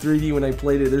Rage in 3D when I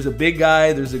played it. There's a big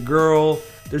guy, there's a girl,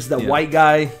 there's the white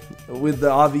guy with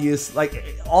the obvious, like,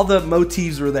 all the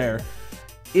motifs were there.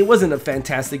 It wasn't a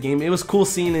fantastic game. It was cool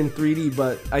seeing it in 3D,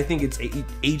 but I think it's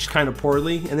aged kind of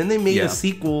poorly. And then they made a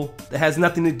sequel that has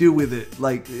nothing to do with it.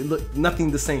 Like, it looked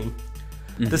nothing the same.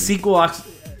 The sequel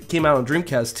came out on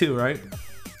Dreamcast too, right?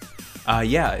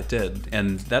 Yeah, it did.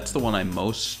 And that's the one I'm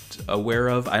most aware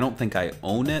of. I don't think I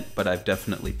own it, but I've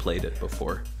definitely played it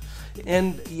before.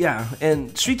 And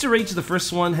and Streets of Rage, the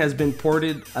first one, has been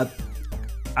ported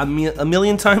a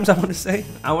million times, I want to say.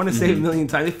 I want to say a million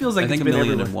times. It feels like it's been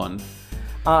everywhere. 1,000,001.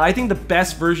 I think the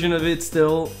best version of it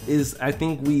still is, I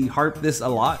think we harp this a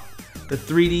lot, the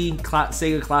 3D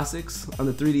Sega Classics on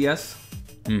the 3DS.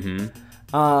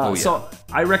 So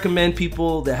I recommend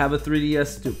people that have a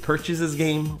 3DS to purchase this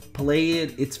game, play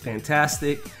it. It's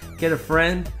fantastic. Get a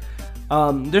friend.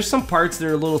 There's some parts that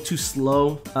are a little too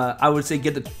slow. I would say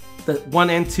get the 1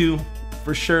 and 2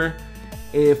 for sure.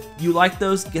 If you like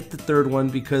those, get the third one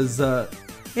because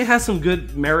it has some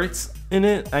good merits in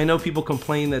it. I know people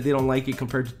complain that they don't like it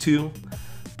compared to 2,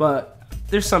 but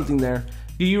there's something there.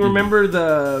 Do you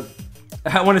remember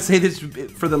I want to say this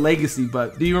for the legacy,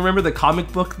 but do you remember the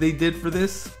comic book they did for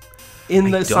this?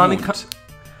 Sonic.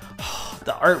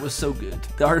 The art was so good.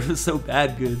 The art was so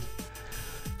bad good.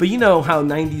 But you know how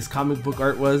 90s comic book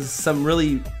art was, some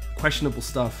really questionable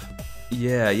stuff.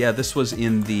 Yeah, this was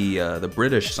in the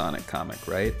British Sonic comic,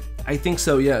 right? I think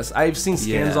so, yes. I've seen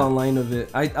scans online of it.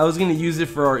 I was going to use it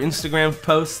for our Instagram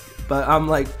post, but I'm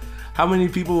like, how many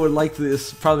people would like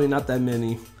this? Probably not that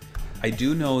many. I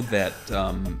do know that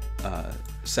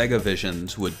Sega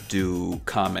Visions would do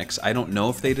comics. I don't know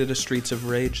if they did a Streets of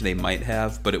Rage. They might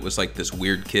have, but it was like this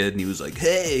weird kid, and he was like,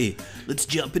 "Hey, let's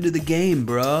jump into the game,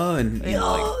 bro." And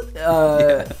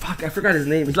fuck, I forgot his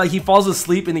name. It's like he falls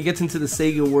asleep and he gets into the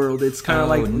Sega world. It's kind of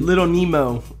like Little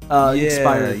Nemo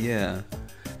inspired. Yeah.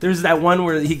 There's that one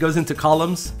where he goes into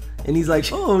columns. And he's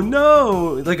like, "Oh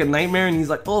no!" It's like a nightmare, and he's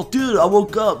like, "Oh, dude, I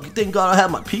woke up. Thank God I had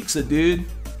my pizza, dude."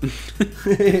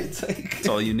 It's like, it's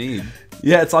all you need.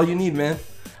 Yeah, it's all you need, man.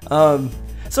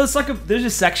 So it's like there's a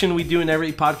section we do in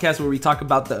every podcast where we talk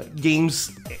about the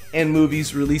games and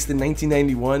movies released in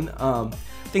 1991. I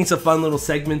think it's a fun little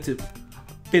segment to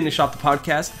finish off the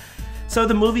podcast. So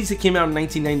the movies that came out in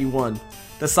 1991: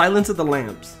 The Silence of the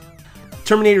Lambs,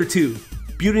 Terminator 2,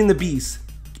 Beauty and the Beast.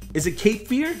 Is it Cape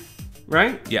Fear?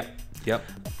 Right? Yeah. Yep.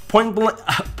 Point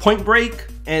Break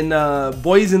and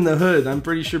Boys in the Hood. I'm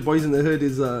pretty sure Boys in the Hood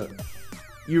is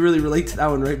you really relate to that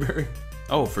one, right, Barry?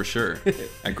 Oh, for sure.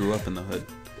 I grew up in the hood.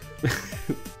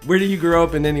 Where did you grow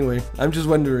up in anyway? I'm just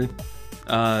wondering.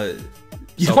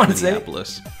 You don't want to say?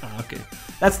 Minneapolis. Oh, okay.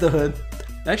 That's the hood.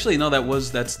 Actually, no, that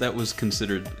was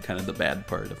considered kind of the bad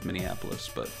part of Minneapolis,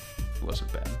 but it wasn't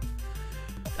bad.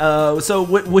 So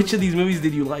which of these movies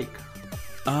did you like?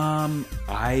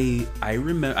 I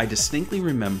distinctly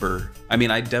remember. I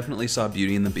mean, I definitely saw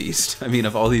Beauty and the Beast. I mean,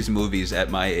 of all these movies at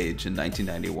my age in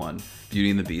 1991, Beauty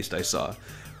and the Beast I saw.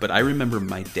 But I remember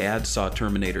my dad saw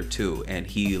Terminator 2 and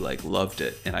he like loved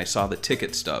it. And I saw the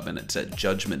ticket stub and it said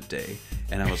Judgment Day.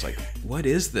 And I was like, what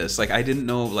is this? Like, I didn't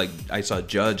know, like, I saw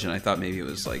Judge and I thought maybe it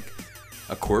was like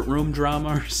a courtroom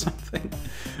drama or something.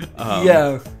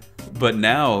 Yeah. But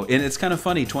now, and it's kind of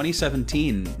funny,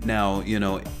 2017 now, you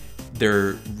know,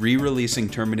 they're re-releasing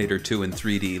Terminator 2 in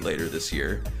 3D later this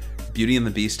year. Beauty and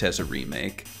the Beast has a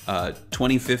remake.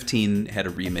 2015 had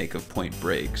a remake of Point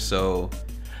Break. So,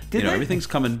 everything's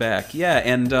coming back. Yeah,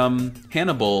 and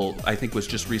Hannibal, I think, was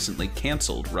just recently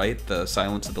canceled, right? The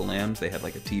Silence of the Lambs, they had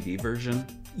like a TV version.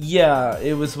 Yeah,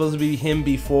 it was supposed to be him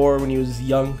before when he was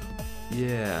young.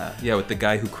 Yeah, with the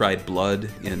guy who cried blood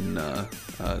in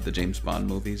the James Bond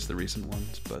movies, the recent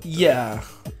ones. But yeah,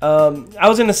 I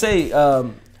was gonna say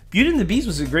Beauty and the Beast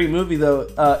was a great movie though,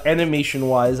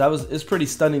 animation-wise. It's pretty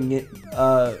stunning.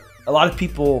 A lot of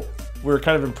people were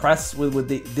kind of impressed with what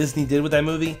Disney did with that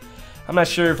movie. I'm not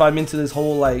sure if I'm into this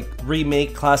whole like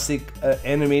remake classic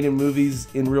animated movies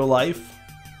in real life.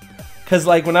 Cause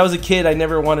like when I was a kid, I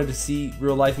never wanted to see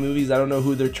real life movies. I don't know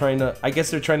who they're trying to. I guess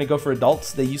they're trying to go for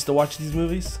adults. They used to watch these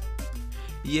movies.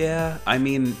 Yeah, I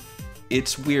mean,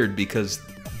 it's weird because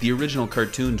the original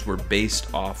cartoons were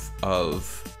based off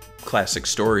of classic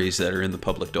stories that are in the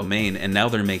public domain, and now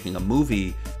they're making a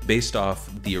movie based off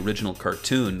the original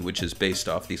cartoon, which is based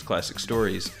off these classic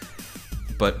stories.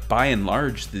 But by and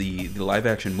large, the live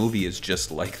action movie is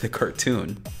just like the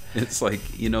cartoon. It's like,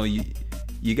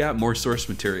 you got more source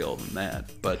material than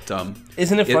that. But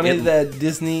isn't it funny that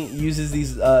Disney uses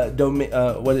these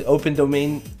open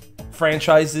domain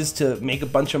franchises to make a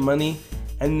bunch of money,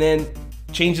 and then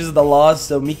changes the laws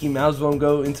so Mickey Mouse won't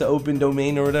go into open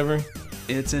domain or whatever?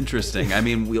 It's interesting. I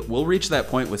mean, we'll reach that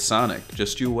point with Sonic.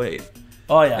 Just you wait.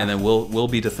 Oh yeah. And then we'll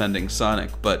be defending Sonic.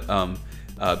 But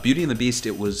Beauty and the Beast,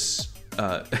 it was.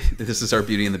 This is our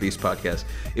Beauty and the Beast podcast.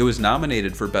 It was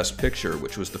nominated for Best Picture,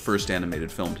 which was the first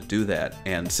animated film to do that.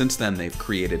 And since then, they've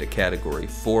created a category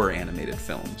for animated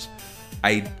films.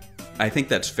 I think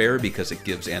that's fair because it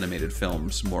gives animated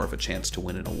films more of a chance to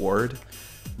win an award.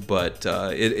 But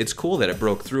it's cool that it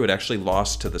broke through. It actually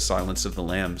lost to The Silence of the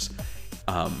Lambs.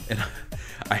 And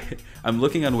I'm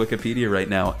looking on Wikipedia right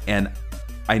now, and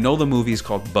I know the movie's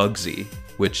called Bugsy,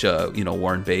 which,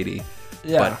 Warren Beatty.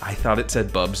 Yeah. But I thought it said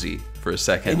Bubsy for a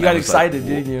second. And you got excited,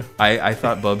 didn't you? I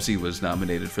thought Bubsy was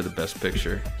nominated for the Best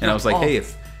Picture. And I was like, hey,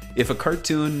 if a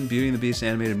cartoon Beauty and the Beast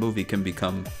animated movie can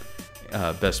become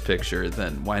Best Picture,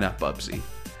 then why not Bubsy?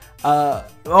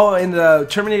 And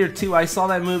Terminator 2, I saw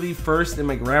that movie first in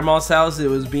my grandma's house. It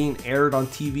was being aired on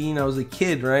TV, and I was a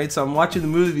kid, right? So I'm watching the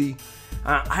movie.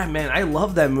 I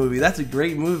love that movie. That's a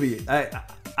great movie. I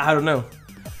don't know.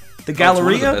 The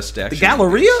Galleria? The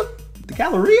Galleria? The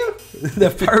Galleria? The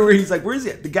part where he's like, where is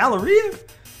it? The Galleria?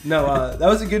 No, that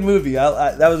was a good movie.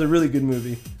 That was a really good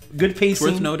movie. Good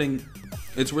pacing.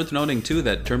 It's worth noting too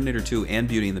that Terminator 2 and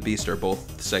Beauty and the Beast are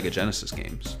both Sega Genesis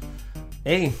games.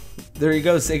 Hey, there you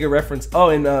go, Sega reference. Oh,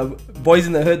 and Boys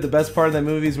in the Hood, the best part of that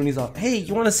movie is when he's all, hey,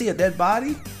 you want to see a dead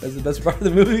body? That's the best part of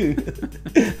the movie.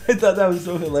 I thought that was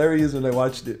so hilarious when I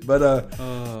watched it. But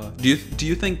do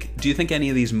you think any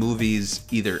of these movies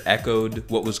either echoed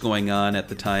what was going on at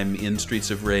the time in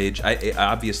Streets of Rage?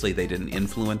 Obviously they didn't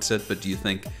influence it, but do you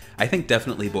think? I think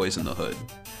definitely Boys in the Hood.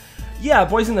 Yeah,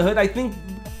 Boys in the Hood. I think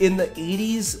in the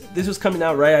 80s, this was coming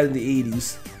out right out of the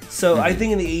 80s. So I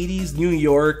think in the 80s, New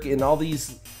York and all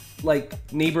these like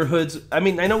neighborhoods. I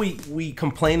mean, I know we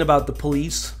complain about the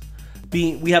police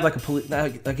being. We have like a police. I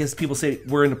guess people say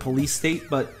we're in a police state,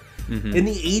 but in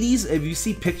the 80s, if you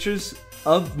see pictures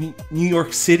of New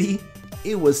York City,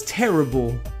 it was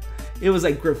terrible. It was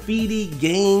like graffiti,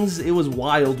 gangs. It was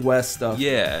Wild West stuff.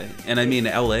 Yeah, and I mean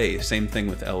LA. Same thing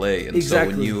with LA. And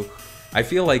exactly. So I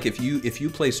feel like if you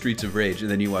play Streets of Rage and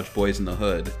then you watch Boys in the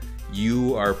Hood,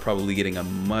 you are probably getting a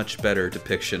much better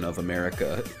depiction of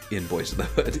America in Boys in the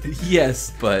Hood.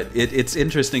 Yes. But it's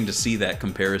interesting to see that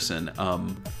comparison.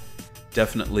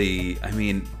 Definitely, I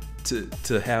mean,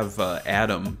 to have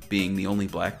Adam being the only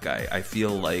black guy, I feel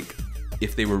like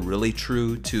if they were really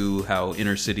true to how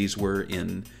inner cities were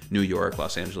in New York,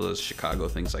 Los Angeles, Chicago,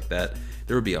 things like that,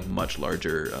 there would be a much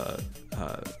larger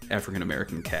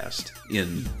African-American cast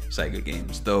in SEGA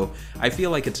games. Though I feel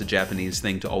like it's a Japanese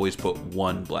thing to always put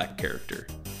one black character.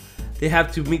 They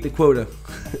have to meet the quota.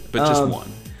 But just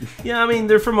one. Yeah, I mean,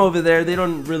 they're from over there. They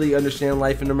don't really understand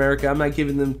life in America. I'm not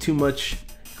giving them too much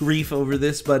grief over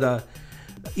this, but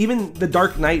even The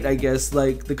Dark Knight, I guess,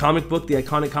 like the comic book, the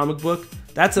iconic comic book,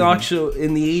 that's an actual,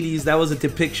 in the 80s, that was a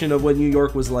depiction of what New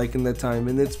York was like in that time.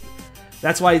 And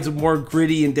that's why it's more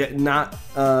gritty and not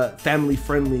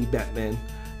family-friendly Batman.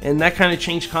 And that kind of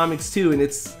changed comics too. And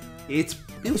it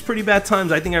was pretty bad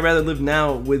times. I think I'd rather live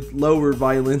now with lower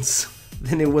violence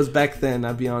than it was back then,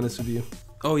 I'll be honest with you.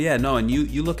 Oh yeah, no, and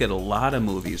you look at a lot of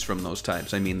movies from those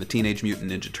times. I mean, the Teenage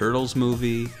Mutant Ninja Turtles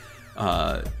movie,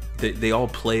 they all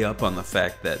play up on the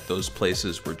fact that those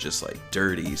places were just like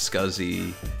dirty,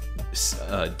 scuzzy,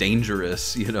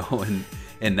 dangerous, you know,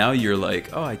 and now you're like,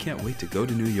 oh, I can't wait to go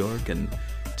to New York and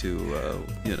to,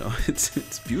 you know,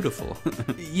 it's beautiful.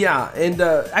 Yeah, and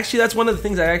actually that's one of the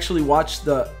things I actually watched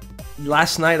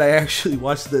last night. I actually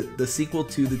watched the sequel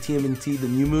to the TMNT, the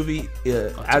new movie,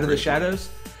 Out of the Shadows.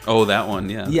 Oh, that one,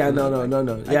 yeah. Yeah, no.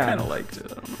 Yeah. I kind of liked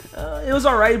it. I don't know. It was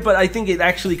all right, but I think it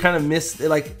actually kind of missed,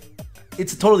 like,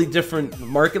 it's a totally different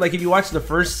market. Like, if you watch the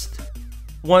first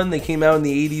one, they came out in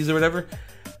the 80s or whatever,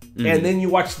 and then you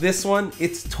watch this one,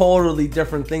 it's totally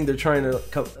different thing. They're trying to,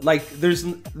 like, there's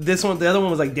this one, the other one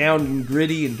was like down and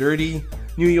gritty and dirty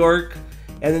New York,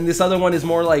 and then this other one is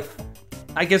more like,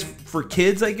 I guess, for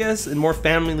kids, I guess, and more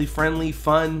family friendly,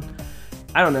 fun.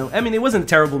 I don't know. I mean, it wasn't a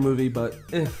terrible movie, but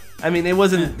I mean, it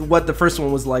wasn't what the first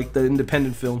one was like, the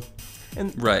independent film.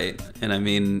 And right, and I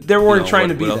mean, they weren't trying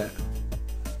to be that.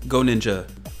 Go Ninja.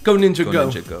 Go Ninja Go.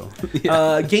 Ninja Go.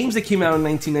 Yeah. Games that came out in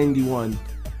 1991.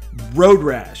 Road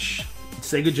Rash,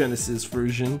 Sega Genesis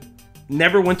version.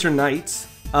 Neverwinter Nights.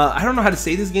 I don't know how to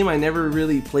say this game. I never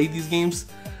really played these games.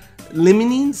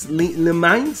 Lemmings?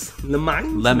 Lemmings?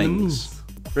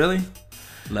 Really?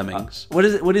 Lemmings. What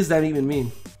does that even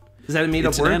mean? Is that a made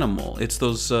up word? It's an animal. It's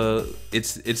those.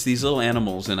 It's these little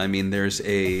animals, and I mean, there's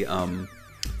a.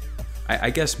 I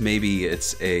guess maybe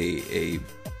it's a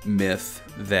myth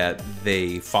that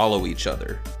they follow each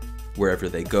other wherever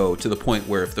they go, to the point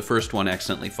where if the first one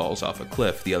accidentally falls off a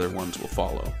cliff, the other ones will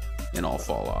follow and all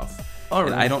fall off. All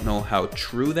right. And I don't know how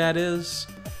true that is,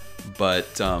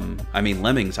 but I mean,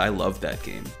 Lemmings, I love that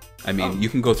game. I mean, you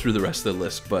can go through the rest of the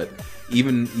list, but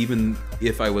even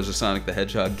if I was a Sonic the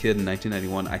Hedgehog kid in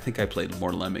 1991, I think I played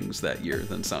more Lemmings that year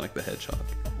than Sonic the Hedgehog.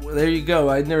 Well, there you go.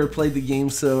 I'd never played the game,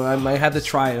 so I might have to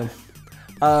try them.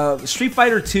 Street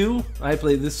Fighter 2, I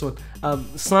played this one.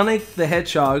 Sonic the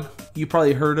Hedgehog, you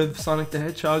probably heard of Sonic the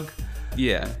Hedgehog.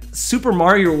 Yeah. Super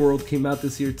Mario World came out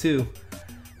this year too.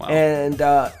 Wow. And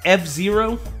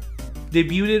F-Zero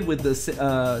debuted with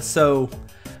the so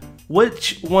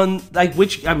which one, like,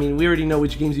 which, I mean, we already know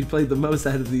which games you played the most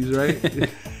out of these, right?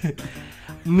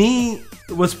 Me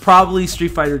was probably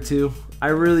Street Fighter 2. I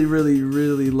really, really,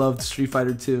 really loved Street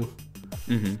Fighter 2.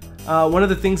 One of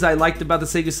the things I liked about the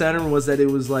Sega Saturn was that it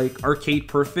was like arcade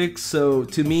perfect. So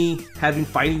to me, having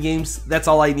fighting games, that's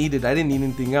all I needed. I didn't need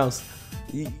anything else.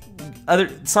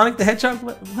 Sonic the Hedgehog,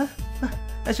 what?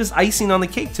 That's just icing on the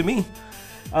cake to me.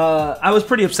 I was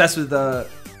pretty obsessed with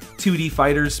 2D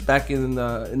fighters back in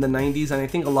the 90s, and I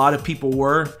think a lot of people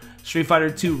were. Street Fighter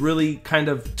 2 really kind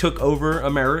of took over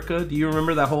America. Do you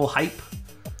remember that whole hype?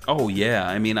 Oh yeah,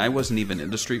 I mean, I wasn't even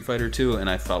into Street Fighter 2, and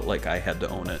I felt like I had to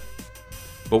own it.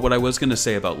 But what I was going to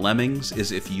say about Lemmings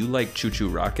is if you like Choo Choo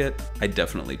Rocket, I'd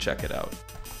definitely check it out.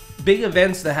 Big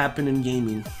events that happen in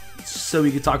gaming, so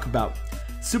we could talk about.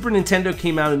 Super Nintendo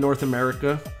came out in North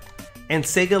America, and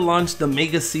Sega launched the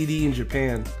Mega CD in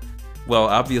Japan. Well,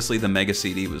 obviously the Mega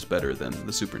CD was better than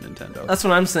the Super Nintendo. That's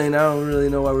what I'm saying. I don't really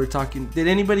know why we're talking. Did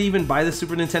anybody even buy the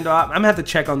Super Nintendo? I'm gonna have to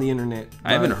check on the internet.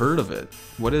 I haven't heard of it.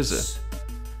 What is it?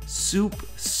 Soup.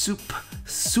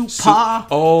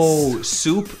 Oh,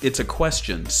 soup. It's a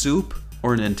question. Soup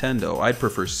or Nintendo? I'd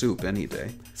prefer soup any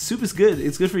day. Soup is good.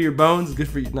 It's good for your bones. It's good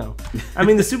for you. No, I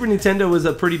mean the Super Nintendo was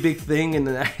a pretty big thing, and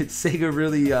Sega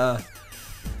really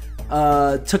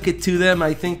took it to them.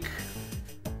 I think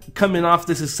coming off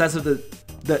the success of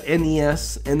the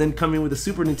NES and then coming with the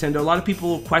Super Nintendo, a lot of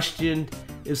people questioned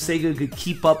if Sega could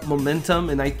keep up momentum,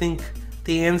 and I think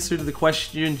they answered the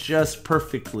question just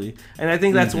perfectly. And I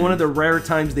think that's one of the rare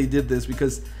times they did this,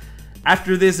 because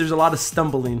after this, there's a lot of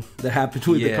stumbling that happened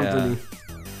with the company.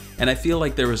 And I feel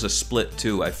like there was a split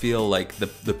too. I feel like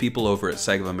the people over at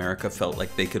Sega of America felt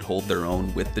like they could hold their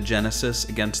own with the Genesis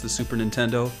against the Super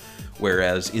Nintendo,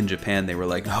 whereas in Japan they were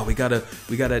like, "Oh, we gotta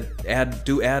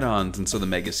do add-ons," and so the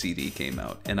Mega CD came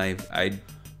out. And I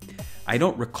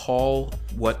don't recall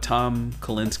what Tom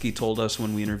Kalinske told us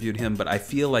when we interviewed him, but I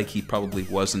feel like he probably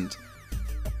wasn't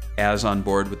as on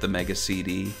board with the Mega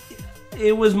CD.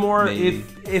 It was more.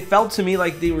 It felt to me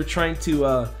like they were trying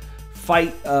to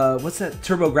fight. What's that?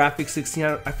 TurboGrafx 16.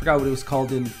 I forgot what it was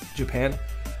called in Japan,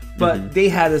 but they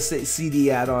had a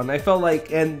CD add-on. I felt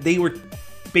like, and they were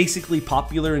basically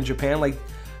popular in Japan. Like,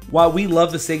 while we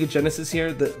love the Sega Genesis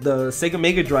here, the Sega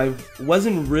Mega Drive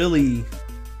wasn't really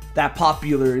that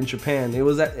popular in Japan. It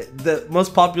was the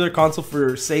most popular console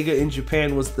for Sega in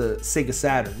Japan was the Sega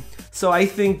Saturn. So I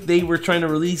think they were trying to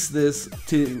release this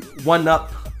to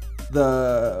one-up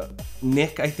the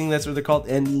NIC. I think that's what they're called,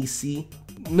 NEC.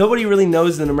 Nobody really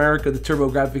knows in America the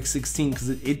TurboGrafx 16 because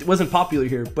it wasn't popular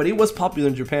here, but it was popular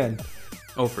in Japan.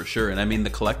 Oh, for sure. And I mean, the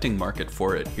collecting market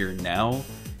for it here now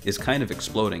is kind of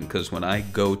exploding, because when I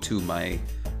go to my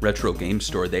retro game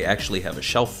store, they actually have a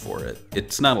shelf for it.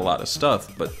 It's not a lot of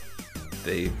stuff, but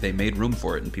they made room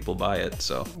for it and people buy it.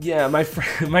 So yeah, my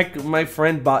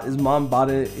friend his mom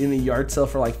bought it in a yard sale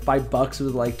for like $5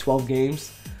 with like 12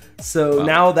 games. So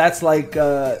now that's like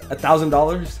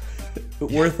 $1,000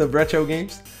 worth of retro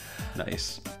games.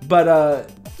 Nice.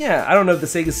 But yeah, I don't know if the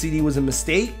Sega CD was a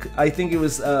mistake. I think it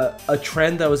was a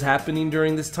trend that was happening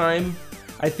during this time.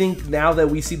 I think now that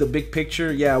we see the big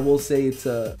picture, yeah, we'll say it's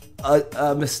a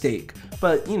mistake.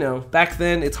 But, you know, back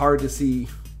then it's hard to see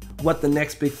what the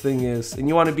next big thing is, and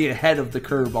you want to be ahead of the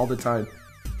curve all the time.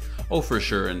 Oh, for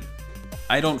sure. And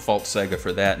I don't fault Sega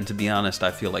for that. And to be honest,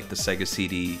 I feel like the Sega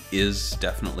CD is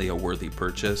definitely a worthy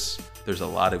purchase. There's a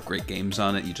lot of great games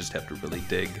on it. You just have to really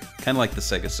dig. Kind of like the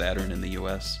Sega Saturn in the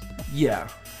US. Yeah.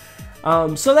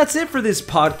 So that's it for this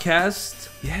podcast.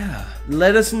 Yeah.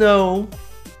 Let us know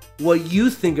what you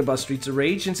think about Streets of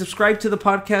Rage, and subscribe to the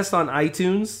podcast on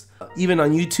iTunes, even on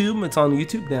YouTube. It's on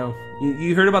YouTube now.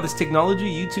 You heard about this technology,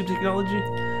 YouTube technology?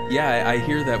 Yeah, I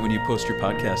hear that when you post your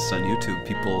podcasts on YouTube,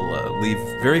 people leave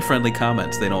very friendly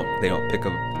comments. They don't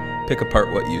pick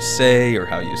apart what you say or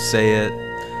how you say it.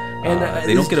 And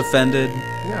they don't get offended.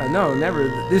 Yeah, no, never.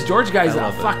 This George guy's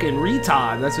a fucking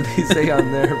retard. That's what they say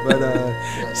on there. But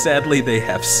sadly, they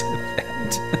have said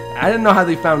that. I didn't know how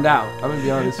they found out. I'm gonna be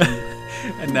honest with you.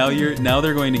 And now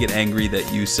they're going to get angry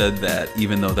that you said that,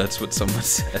 even though that's what someone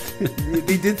said.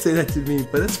 They did say that to me,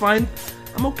 but it's fine.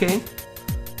 I'm okay.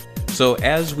 So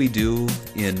as we do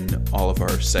in all of our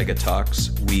Sega Talks,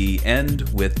 we end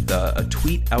with a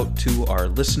tweet out to our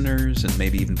listeners, and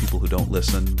maybe even people who don't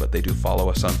listen, but they do follow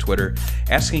us on Twitter,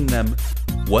 asking them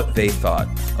what they thought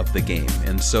of the game.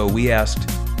 And so we asked,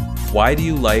 why do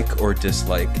you like or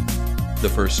dislike the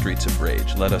first Streets of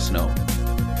Rage? Let us know.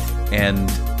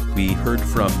 And we heard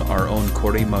from our own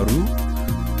Koremaru,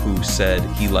 who said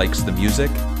he likes the music,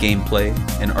 gameplay,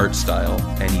 and art style,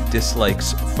 and he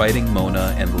dislikes fighting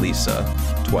Mona and Lisa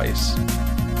twice.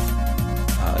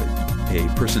 A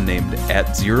person named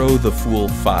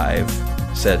 @ZeroTheFool5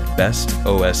 said best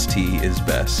OST is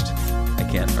best. I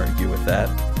can't argue with that.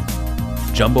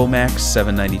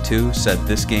 JumboMax792 said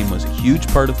this game was a huge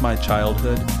part of my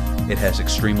childhood. It has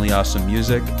extremely awesome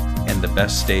music, and the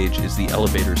best stage is the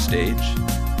elevator stage.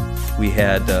 We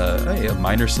had a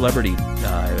minor celebrity,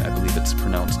 I believe it's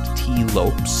pronounced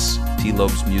T-Lopes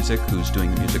Music, who's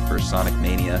doing the music for Sonic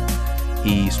Mania.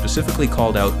 He specifically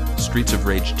called out Streets of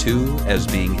Rage 2 as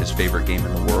being his favorite game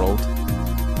in the world.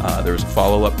 There was a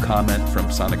follow-up comment from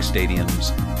Sonic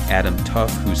Stadium's Adam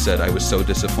Tuff, who said, I was so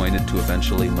disappointed to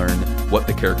eventually learn what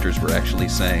the characters were actually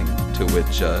saying, to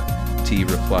which T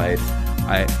replied,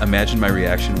 I imagine my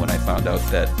reaction when I found out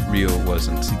that Ryo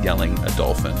wasn't yelling a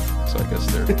dolphin. So I guess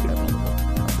they're having a little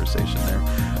conversation there.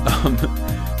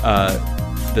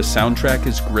 The soundtrack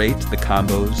is great. The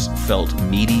combos felt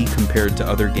meaty compared to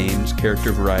other games,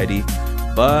 character variety,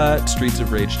 but Streets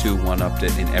of Rage 2 one-upped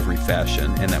it in every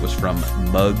fashion, and that was from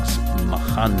Mugs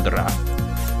Mahandra.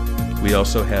 We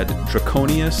also had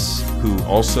Draconius, who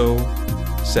also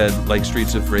said, like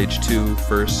Streets of Rage 2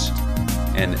 first,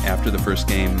 and after the first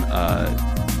game,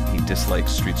 he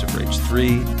dislikes Streets of Rage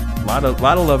 3. A lot of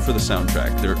love for the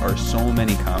soundtrack. There are so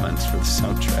many comments for the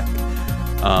soundtrack.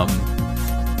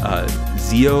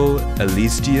 Zio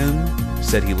Elysian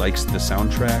said he likes the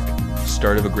soundtrack.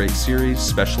 Start of a great series,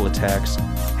 special attacks,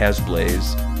 has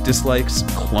blaze, dislikes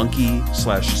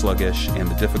clunky/sluggish and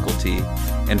the difficulty.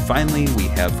 And finally, we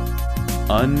have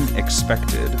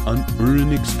unexpected, God,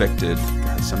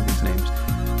 some of these names.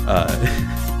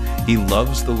 He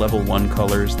loves the level 1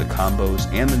 colors, the combos,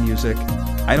 and the music.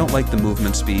 I don't like the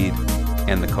movement speed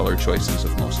and the color choices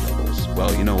of most levels.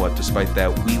 Well, you know what? Despite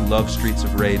that, we love Streets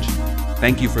of Rage.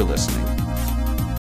 Thank you for listening.